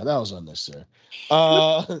edit that out. That was unnecessary.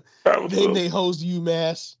 Then they host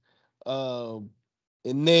UMass.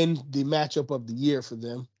 And then the matchup of the year for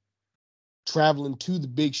them, traveling to the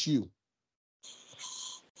Big Shoe,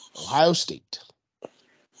 Ohio State.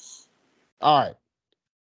 All right.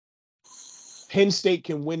 Penn State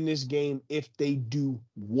can win this game if they do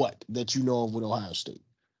what that you know of with Ohio State?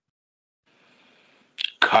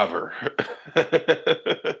 Cover.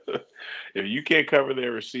 If you can't cover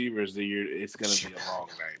their receivers, then it's going to be a long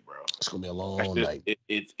night, bro. It's going to be a long night.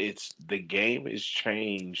 It's the game is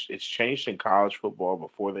changed. It's changed in college football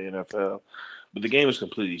before the NFL, but the game has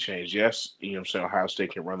completely changed. Yes, I'm saying Ohio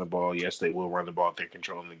State can run the ball. Yes, they will run the ball if they're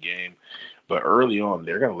controlling the game, but early on,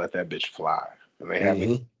 they're going to let that bitch fly, and they have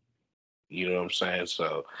it. You know what I'm saying?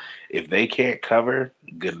 So if they can't cover,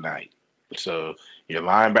 good night. So your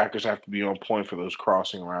linebackers have to be on point for those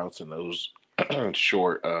crossing routes and those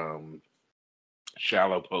short,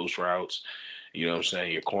 shallow post routes. You know what I'm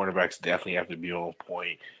saying? Your cornerbacks definitely have to be on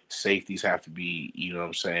point. Safeties have to be,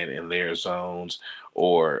 in their zones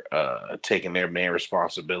or taking their man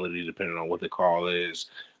responsibility depending on what the call is.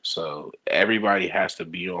 So everybody has to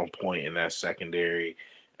be on point in that secondary.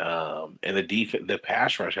 And the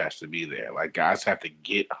pass rush has to be there. Like, guys have to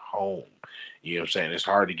get home. You know what I'm saying? It's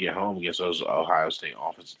hard to get home against those Ohio State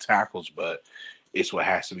offensive tackles, but it's what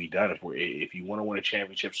has to be done. If you want to win a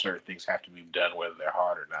championship, certain things have to be done, whether they're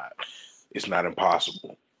hard or not. It's not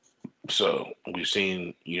impossible. So we've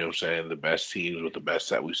seen, the best teams with the best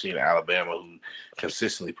set. We've seen Alabama, who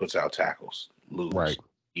consistently puts out tackles, lose. Right.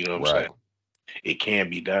 You know what I'm saying? It can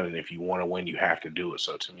be done, and if you want to win, you have to do it.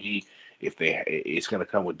 So to me, it's going to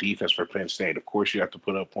come with defense for Penn State. Of course, you have to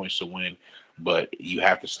put up points to win, but you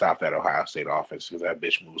have to stop that Ohio State offense because that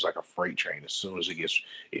bitch moves like a freight train. As soon as it gets,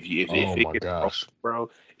 if it gets rolling,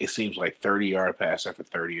 bro, it seems like 30-yard pass after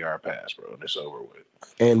 30-yard pass, bro, and it's over with.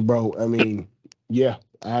 And bro, yeah,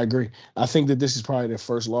 I agree. I think that this is probably their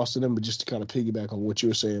first loss to them, but just to kind of piggyback on what you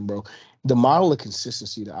were saying, bro, the model of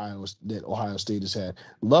consistency that Ohio State has had,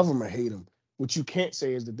 love them or hate them, what you can't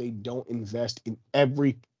say is that they don't invest in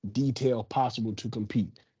every detail possible to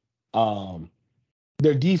compete.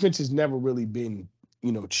 Their defense has never really been,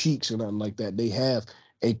 cheeks or nothing like that. They have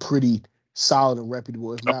a pretty solid and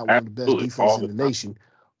reputable, if not one of the best defenses in the nation.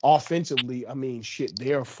 Offensively,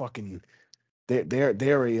 they're fucking. They're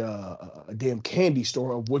a damn candy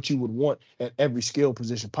store of what you would want at every skill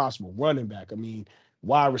position possible. Running back,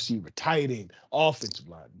 wide receiver, tight end, offensive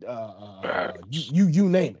line, you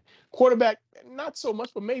name it. Quarterback, not so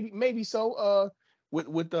much, but maybe so.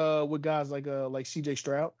 With guys like CJ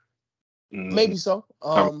Stroud, maybe so.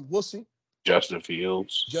 We'll see. Justin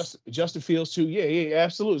Fields. Justin Fields too. Yeah,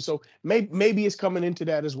 absolutely. So maybe it's coming into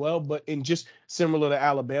that as well, but in just similar to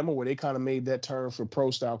Alabama where they kind of made that turn for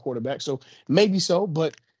pro style quarterback. So maybe so,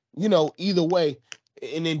 but either way,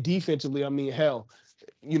 and then defensively, hell,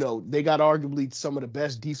 they got arguably some of the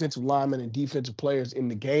best defensive linemen and defensive players in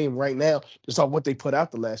the game right now. Just off what they put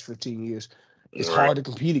out the last 15 years. It's hard to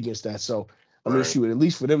compete against that. So shoot, at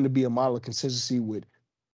least for them to be a model of consistency with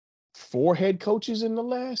 4 head coaches in the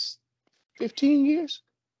last 15 years.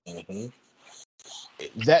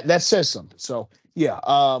 That says something. So yeah.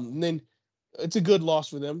 Then it's a good loss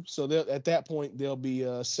for them. So at that point they'll be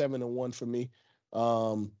 7-1 for me.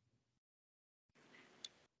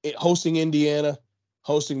 Hosting Indiana,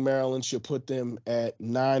 hosting Maryland should put them at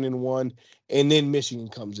 9-1, and then Michigan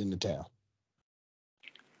comes into town.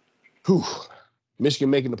 Michigan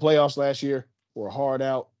making the playoffs last year were hard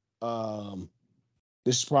out.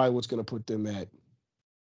 This is probably what's going to put them at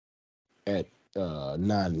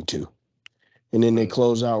 9-2. And then they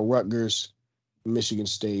close out Rutgers, Michigan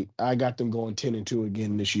State. I got them going 10-2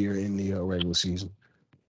 again this year in the regular season.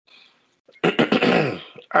 I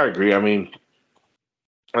agree. I mean,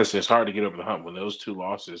 listen, it's hard to get over the hump when those two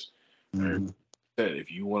losses are said. If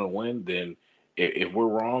you want to win, then if we're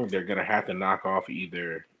wrong, they're going to have to knock off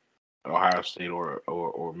either Ohio State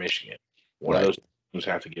or Michigan. One of those teams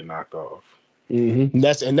have to get knocked off.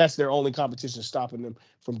 That's their only competition stopping them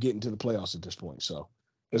from getting to the playoffs at this point. So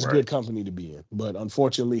it's good company to be in. But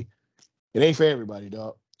unfortunately, it ain't for everybody,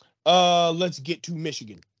 dog. Let's get to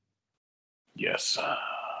Michigan. Yes. All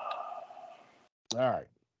right.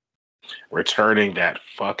 Returning that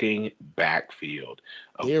fucking backfield.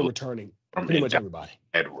 They're returning pretty much everybody.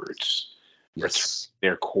 Edwards. Yes.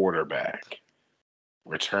 Their quarterback.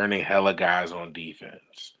 Returning hella guys on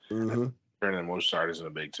defense. Returning the most starters in the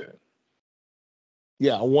Big Ten.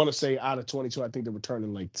 Yeah, I want to say out of 22, I think they're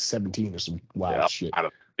returning like 17 or some wild shit.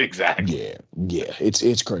 Exactly. Yeah,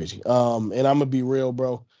 it's crazy. And I'm gonna be real,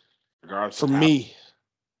 bro. Regardless for me,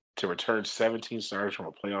 to return 17 starters from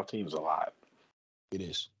a playoff team is a lot. It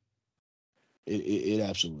is. It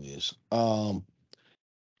absolutely is.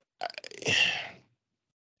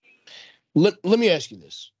 Let me ask you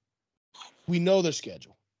this. We know their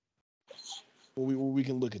schedule. We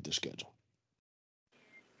can look at their schedule.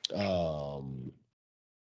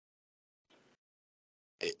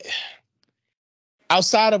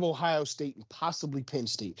 Outside of Ohio State and possibly Penn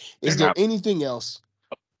State, is there anything else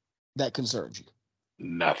that concerns you?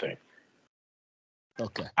 Nothing.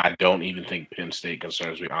 Okay. I don't even think Penn State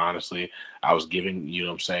concerns me, honestly. I was giving,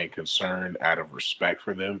 concern out of respect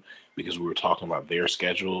for them because we were talking about their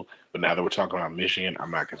schedule. But now that we're talking about Michigan, I'm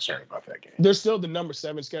not concerned about that game. They're still the number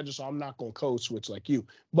 7 schedule, so I'm not going to code switch like you.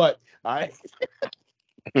 But I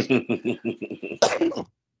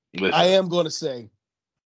am going to say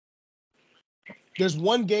there's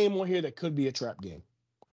one game on here that could be a trap game.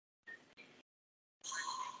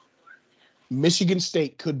 Michigan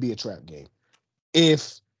State could be a trap game.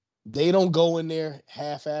 If they don't go in there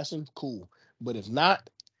half-assing, cool. But if not,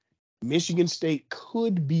 Michigan State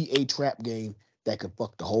could be a trap game that could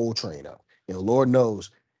fuck the whole train up. And Lord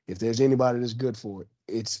knows, if there's anybody that's good for it,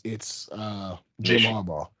 it's Jim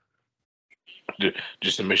Harbaugh.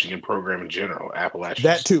 Just the Michigan program in general, Appalachian.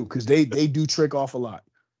 That too, because they do trick off a lot.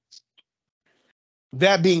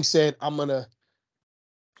 That being said, I'm going to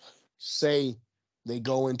say they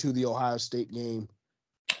go into the Ohio State game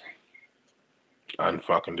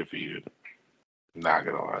unfucking defeated. Not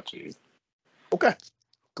gonna lie to you. Okay,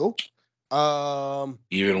 cool.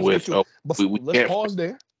 Even with let's pause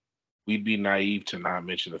there. We'd be naive to not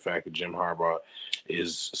mention the fact that Jim Harbaugh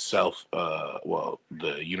is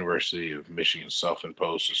the University of Michigan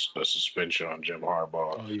self-imposed a suspension on Jim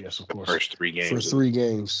Harbaugh. Oh yes, of course. First 3 games. For 3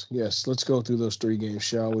 games, yes. Let's go through those 3 games,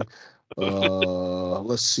 shall we?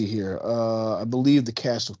 Let's see here. I believe the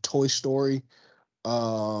cast of Toy Story.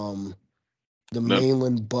 The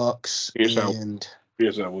Mainland Bucks. Here's how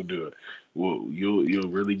we'll do it. You'll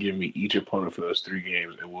really give me each opponent for those 3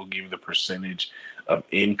 games, and we'll give you the percentage of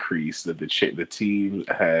increase that the team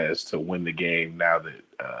has to win the game now that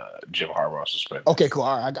Jim Harbaugh suspended. Okay, cool.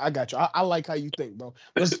 All right, I got you. I like how you think, bro.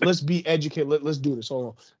 Let's be educated. Let's do this. Hold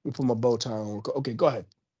on. Let me put my bow tie on. Okay, go ahead.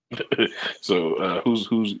 So who's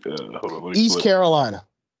hold on? East Carolina.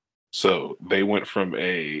 So they went from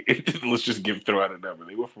let's just throw out a number.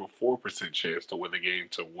 They went from a 4% chance to win the game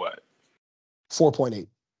to what? 4.8.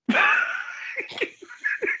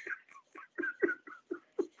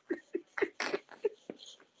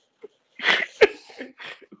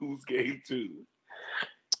 Who's game 2?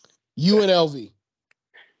 UNLV.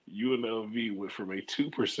 UNLV went from a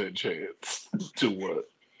 2% chance to what?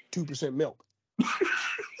 2% milk.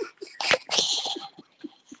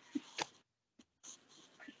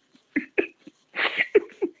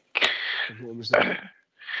 Who's the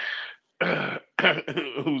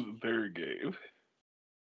 3rd game?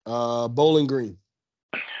 Bowling Green.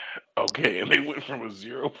 Okay, and they went from a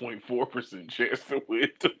 0.4% chance to win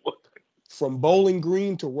to what? From Bowling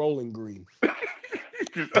Green to Rolling Green.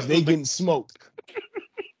 They getting smoked.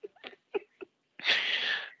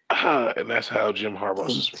 And that's how Jim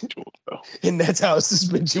Harbaugh's suspension will go. And that's how a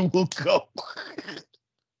suspension will go.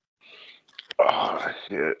 Oh,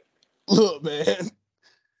 shit. Look, man.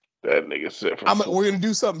 That nigga said we're going to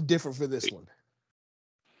do something different for this one.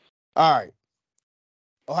 All right.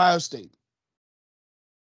 Ohio State.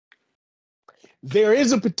 There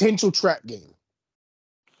is a potential trap game.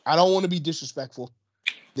 I don't want to be disrespectful.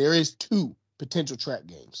 There is 2 potential trap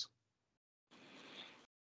games.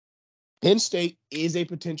 Penn State is a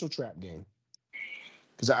potential trap game.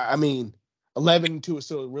 Because, I mean, 11-2 is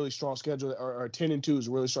still a really strong schedule, or 10-2 is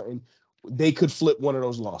really strong. And they could flip one of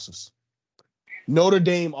those losses. Notre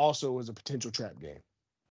Dame also is a potential trap game.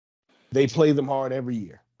 They play them hard every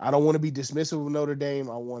year. I don't want to be dismissive of Notre Dame.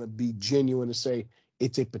 I want to be genuine to say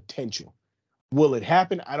it's a potential. Will it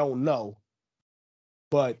happen? I don't know.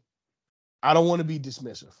 But I don't want to be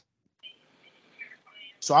dismissive.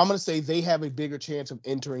 So I'm going to say they have a bigger chance of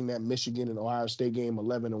entering that Michigan and Ohio State game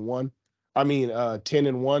 11-1.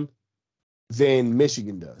 10-1 than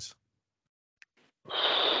Michigan does.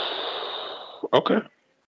 Okay.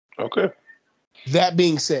 That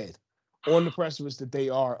being said, on the precipice that they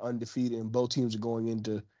are undefeated and both teams are going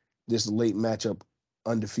into this late matchup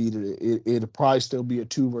undefeated, it'll probably still be a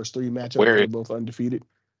 2-3 matchup. Where they're both undefeated.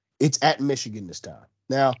 It's at Michigan this time.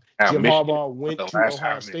 Now Jim Michigan, Harbaugh went to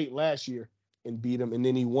Ohio State last year and beat them, and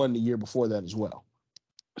then he won the year before that as well.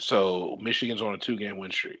 So Michigan's on a 2-game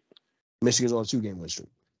win streak. Michigan's on a 2-game win streak.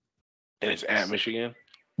 And it's at Michigan?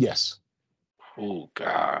 Yes. Oh,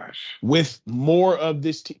 gosh. With more of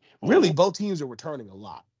this team. Really, both teams are returning a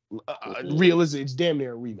lot. Realistically, it's damn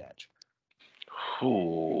near a rematch.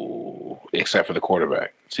 Ooh. Except for the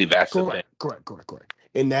quarterback. See, that's the thing. Correct.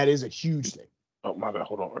 And that is a huge thing. Oh, my bad.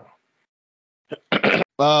 Hold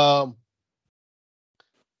on.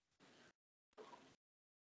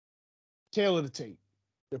 Tail of the tape.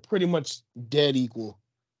 They're pretty much dead equal.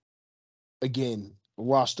 Again,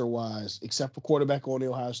 roster-wise, except for quarterback on the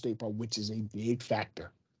Ohio State part, which is a big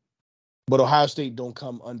factor. But Ohio State don't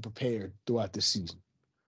come unprepared throughout this season.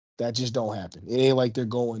 That just don't happen. It ain't like they're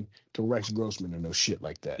going to Rex Grossman or no shit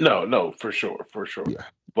like that. No, for sure. Yeah.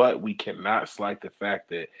 But we cannot slight the fact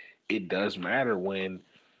that it does matter when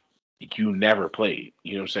you never played.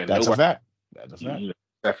 You know what I'm saying? That's a fact.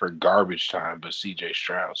 Except for garbage time, but CJ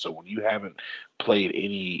Stroud. So when you haven't played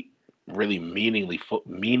any really meaningful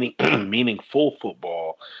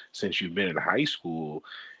football since you've been in high school,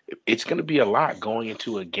 it's going to be a lot going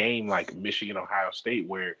into a game like Michigan, Ohio State,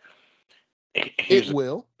 where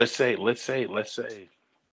let's say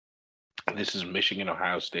this is Michigan,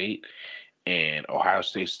 Ohio State, and Ohio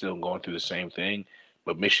State's still going through the same thing,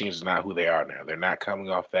 but Michigan's not who they are now. They're not coming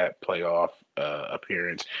off that playoff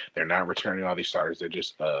appearance. They're not returning all these starters. They're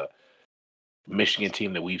just a Michigan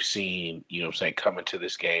team that we've seen, come into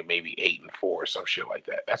this game maybe 8-4 or some shit like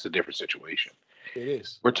that. That's a different situation. It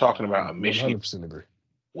is. We're talking about a Michigan 100% agree.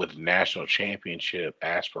 With national championship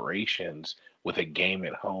aspirations, with a game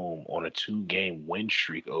at home on a 2-game win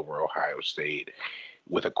streak over Ohio State,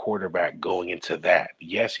 with a quarterback going into that.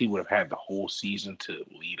 Yes, he would have had the whole season to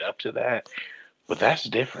lead up to that, but that's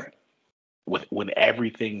different. When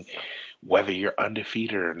everything, whether you're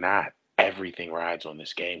undefeated or not, everything rides on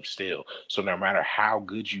this game still. So no matter how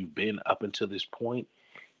good you've been up until this point,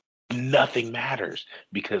 nothing matters,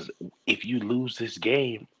 because if you lose this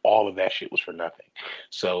game, all of that shit was for nothing.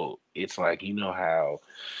 So it's like, how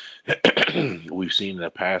we've seen in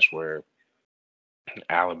the past where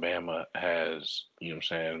Alabama has,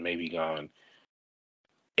 maybe gone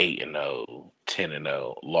 8-0,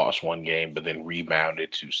 10-0, lost one game, but then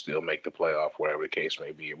rebounded to still make the playoff, whatever the case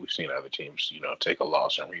may be. We've seen other teams, take a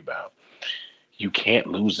loss and rebound. You can't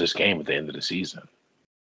lose this game at the end of the season.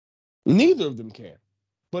 Neither of them can.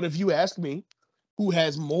 But if you ask me, who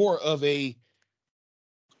has more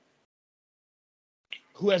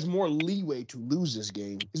leeway to lose this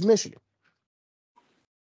game is Michigan.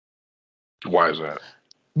 Why is that?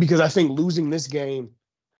 Because I think losing this game,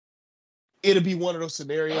 it'll be one of those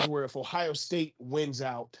scenarios where if Ohio State wins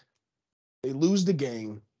out, they lose the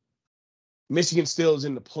game, Michigan still is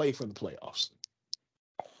in the play for the playoffs.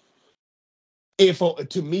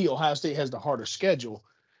 To me, Ohio State has the harder schedule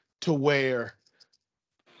to where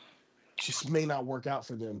it just may not work out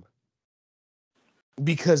for them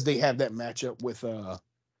because they have that matchup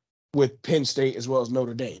with Penn State as well as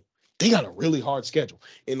Notre Dame. They got a really hard schedule.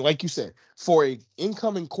 And like you said, for an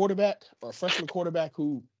incoming quarterback or a freshman quarterback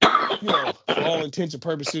who, for all intents and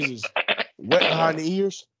purposes is wet behind the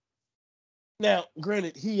ears. Now,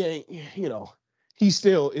 granted, he ain't, he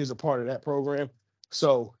still is a part of that program.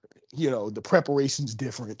 So, the preparation's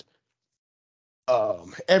different.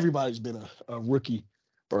 Everybody's been a rookie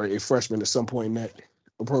or a freshman at some point in that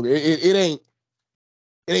program. It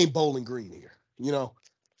ain't Bowling Green here,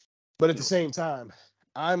 But at the same time,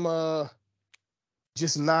 I'm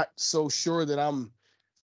just not so sure that I'm.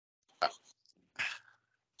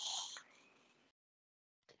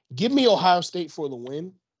 Give me Ohio State for the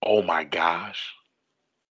win. Oh my gosh.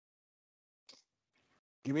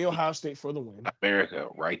 Give me Ohio State for the win. America,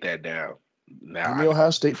 write that down. Now, give me Ohio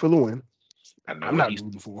State for the win. I know I'm what not he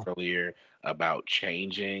said before earlier about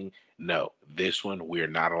changing. No, this one we're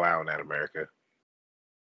not allowing that, America.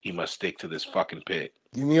 He must stick to this fucking pick.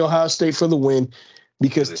 Give me Ohio State for the win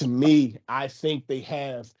because to me, I think they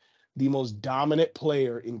have the most dominant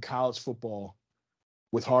player in college football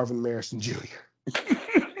with Harvin Marison Jr.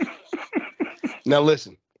 Now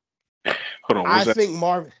listen. Hold on. I think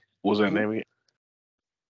Marvin. What was that name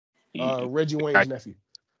again? Reggie Wayne's nephew.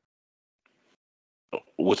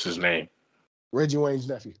 What's his name? Reggie Wayne's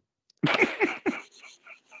nephew.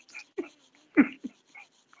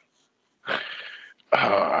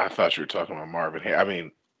 I thought you were talking about Marvin. I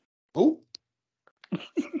mean, who?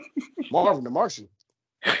 Marvin the Martian.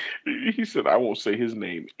 He said, "I won't say his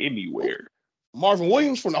name anywhere." Marvin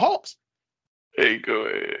Williams from the Hawks. Hey, go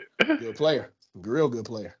ahead. Good player. Real good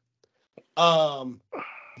player.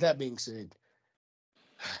 That being said,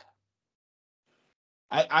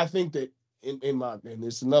 I think that and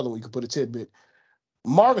there's another one you could put a tidbit.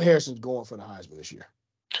 Marvin Harrison's going for the Heisman this year.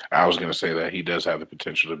 I was going to say that he does have the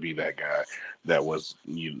potential to be that guy that was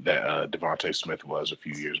Devontae Smith was a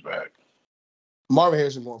few years back. Marvin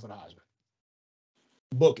Harrison going for the Heisman.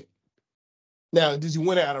 Book it. Now, does he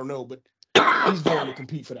win it? I don't know, but he's going to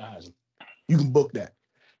compete for the Heisman. You can book that.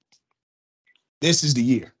 This is the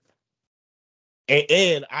year.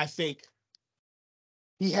 And I think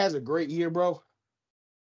he has a great year, bro.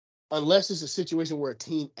 Unless it's a situation where a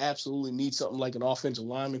team absolutely needs something like an offensive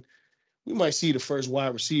lineman, we might see the first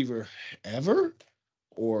wide receiver ever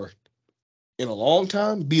or in a long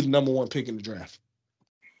time be the number one pick in the draft.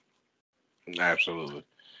 Absolutely.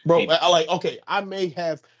 Bro, I may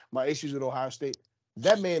have my issues with Ohio State.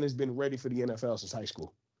 That man has been ready for the NFL since high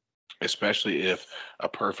school. Especially if a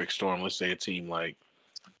perfect storm, let's say a team like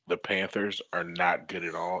the Panthers are not good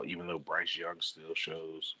at all, even though Bryce Young still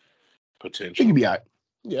shows potential. I think he'd be all right.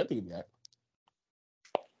 Yeah, I think he'd be all right.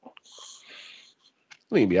 I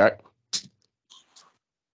think he'd be all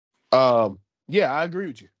right. Yeah, I agree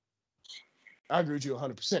with you. I agree with you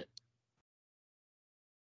 100%.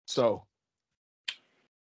 So,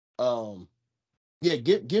 yeah,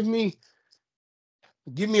 give me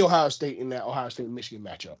Ohio State in that Ohio State-Michigan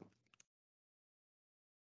matchup.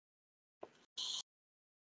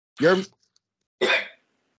 You heard me?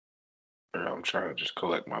 I'm trying to just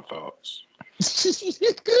collect my thoughts. Just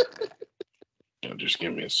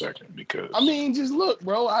give me a second because I mean, just look,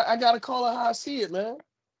 bro. I gotta call it how I see it, man.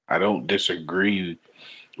 I don't disagree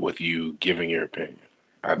with you giving your opinion.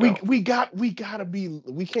 I don't. We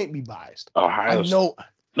can't be biased. Ohio. I know.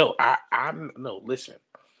 No, I'm no. Listen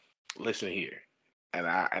here, and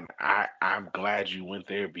I'm glad you went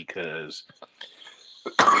there because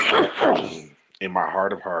in my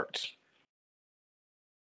heart of hearts,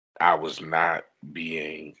 I was not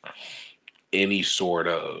being any sort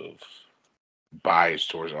of bias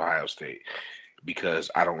towards Ohio State because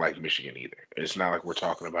I don't like Michigan either. It's not like we're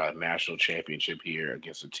talking about a national championship here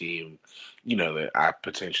against a team, that I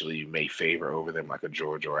potentially may favor over them, like a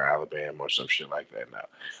Georgia or Alabama or some shit like that. No,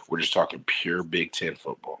 we're just talking pure Big Ten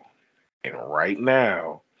football. And right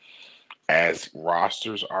now, as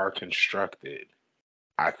rosters are constructed,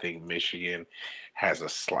 I think Michigan has a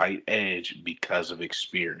slight edge because of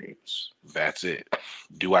experience. That's it.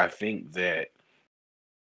 Do I think that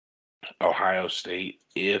Ohio State,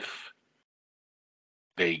 if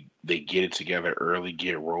they get it together early,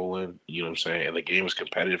 get rolling, you know what I'm saying, and the game is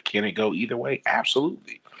competitive, can it go either way?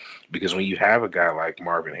 Absolutely. Because when you have a guy like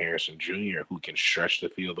Marvin Harrison Jr. who can stretch the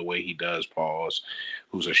field the way he does,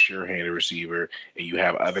 who's a sure-handed receiver, and you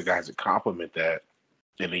have other guys that complement that,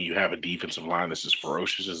 and then you have a defensive line that's as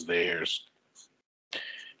ferocious as theirs,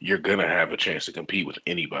 you're going to have a chance to compete with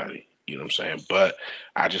anybody. You know what I'm saying? But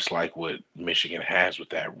I just like what Michigan has with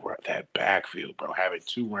that backfield, bro. Having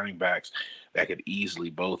two running backs that could easily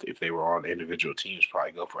both, if they were on individual teams,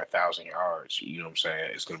 probably go for 1,000 yards. You know what I'm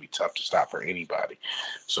saying? It's going to be tough to stop for anybody.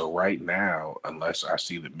 So right now, unless I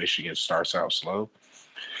see that Michigan starts out slow,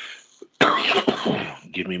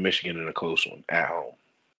 give me Michigan in a close one at home.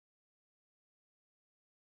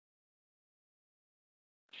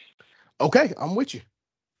 Okay, I'm with you.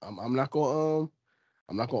 I'm not gonna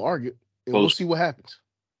argue, and we'll see what happens.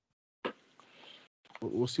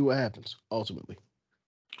 We'll see what happens ultimately.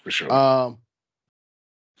 For sure. All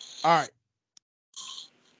right.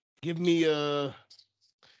 Give me I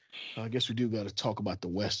guess we do got to talk about the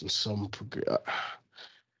West and some.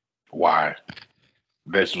 Why?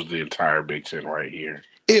 This was the entire Big Ten right here.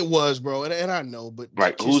 It was, bro, and I know, but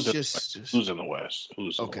like who's in the West?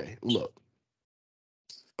 Okay, look.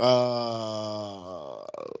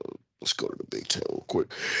 Let's go to the Big Ten real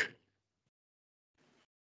quick.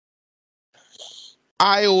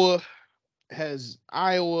 Iowa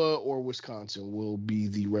or Wisconsin will be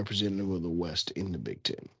the representative of the West in the Big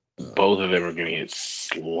Ten. Both of them are going to get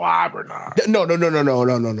slobber knocked.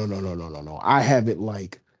 No. I have it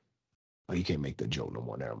like, oh, you can't make that joke no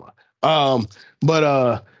more. Never mind.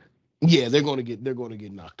 But yeah, they're going to get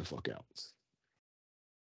knocked the fuck out.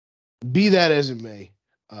 Be that as it may,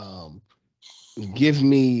 give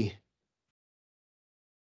me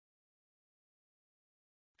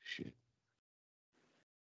shit.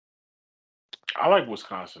 I like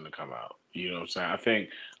Wisconsin to come out. You know what I'm saying? I think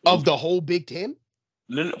Of the whole Big Ten?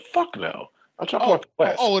 no, fuck no. I'm talking about the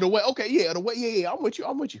West. The way. Okay, yeah, the way. Yeah. I'm with you.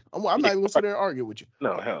 I'm not even gonna sit there and argue with you.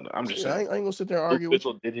 No, hell no. I'm just saying. I ain't gonna sit there and argue with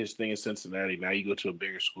you. Did his thing in Cincinnati. Now you go to a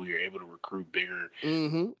bigger school, you're able to recruit bigger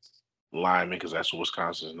Mm-hmm. linemen because that's what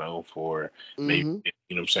Wisconsin's known for. Maybe you know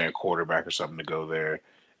what I'm saying, quarterback or something to go there.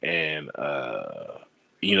 And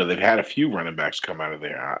you know, they've had a few running backs come out of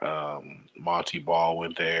there. Monty Ball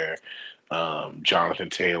went there.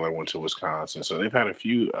 Jonathan Taylor went to Wisconsin. So they've had a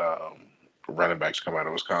few running backs come out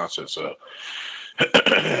of Wisconsin. So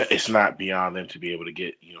it's not beyond them to be able to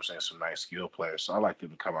get, you know what I'm saying, some nice skill players. So I like them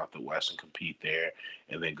to come out the West and compete there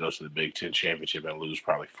and then go to the Big Ten championship and lose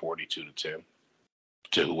probably 42-10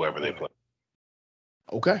 to whoever they play.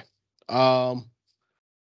 Okay.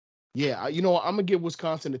 Yeah, I'm gonna give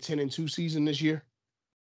Wisconsin a 10-2 season this year.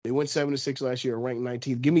 They went 7-6 last year, ranked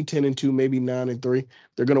 19th. Give me 10-2, maybe 9-3.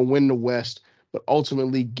 They're gonna win the West, but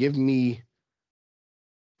ultimately give me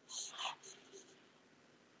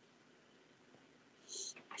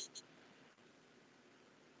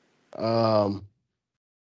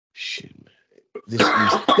shit, man. This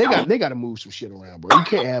East, they got to move some shit around, bro. You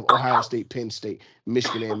can't have Ohio State, Penn State,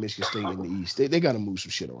 Michigan, and Michigan State in the East. They got to move some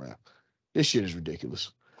shit around. This shit is ridiculous.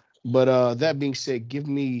 But that being said, give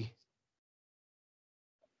me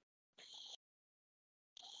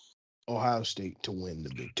Ohio State to win the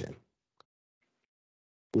Big Ten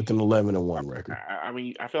with an 11-1 record. I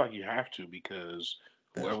mean, I feel like you have to because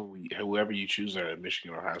whoever you choose there at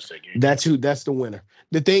Michigan or Ohio State game. That's the winner.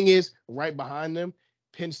 The thing is, right behind them,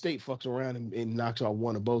 Penn State fucks around and knocks out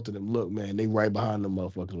one of both of them. Look, man, they right behind them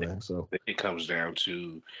motherfuckers, man. So it comes down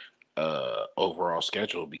to overall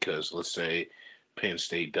schedule because let's say Penn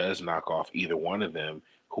State does knock off either one of them,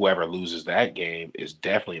 whoever loses that game is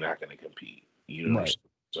definitely not going to compete. You know, right.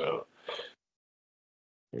 So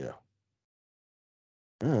yeah.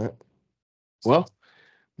 All right. Well,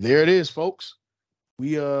 there it is, folks.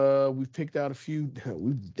 We've picked out a few.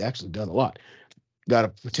 We've actually done a lot. Got a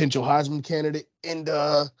potential Heisman candidate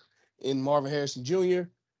in Marvin Harrison Jr.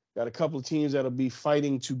 Got a couple of teams that'll be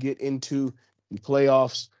fighting to get into the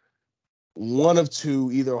playoffs. One of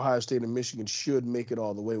two, either Ohio State or Michigan, should make it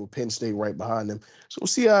all the way with Penn State right behind them. So we'll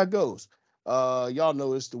see how it goes. Y'all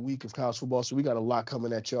know it's the week of college football, so we got a lot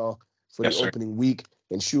coming at y'all for the opening week.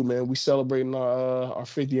 And shoot, man, we celebrating our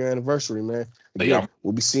 5th year anniversary, man. Again,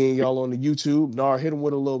 we'll be seeing y'all on the YouTube. Nar, hit them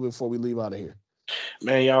with a little bit before we leave out of here.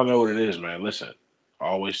 Man, y'all know what it is, man. Listen,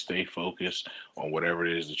 always stay focused on whatever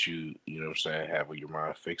it is that you know what I'm saying, have your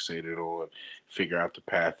mind fixated on. Figure out the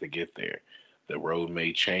path to get there. The road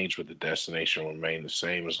may change, but the destination will remain the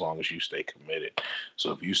same as long as you stay committed.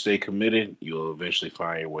 So if you stay committed, you'll eventually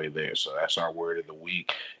find your way there. So that's our word of the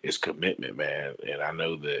week is commitment, man. And I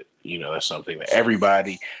know that, you know, that's something that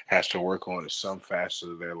everybody has to work on in some facet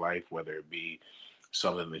of their life, whether it be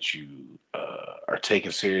something that you are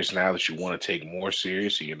taking serious now that you want to take more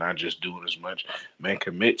serious and you're not just doing as much, man,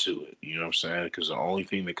 commit to it. You know what I'm saying? Because the only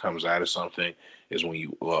thing that comes out of something is when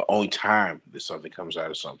you, only time that something comes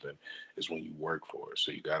out of something is when you work for it.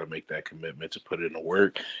 So you got to make that commitment to put it in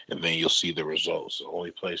work and then you'll see the results. The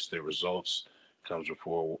only place the results comes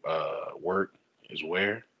before work is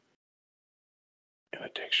where? In a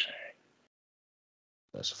dictionary.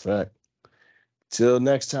 That's a fact. Till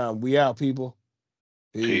next time, we out, people.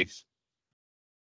 Peace.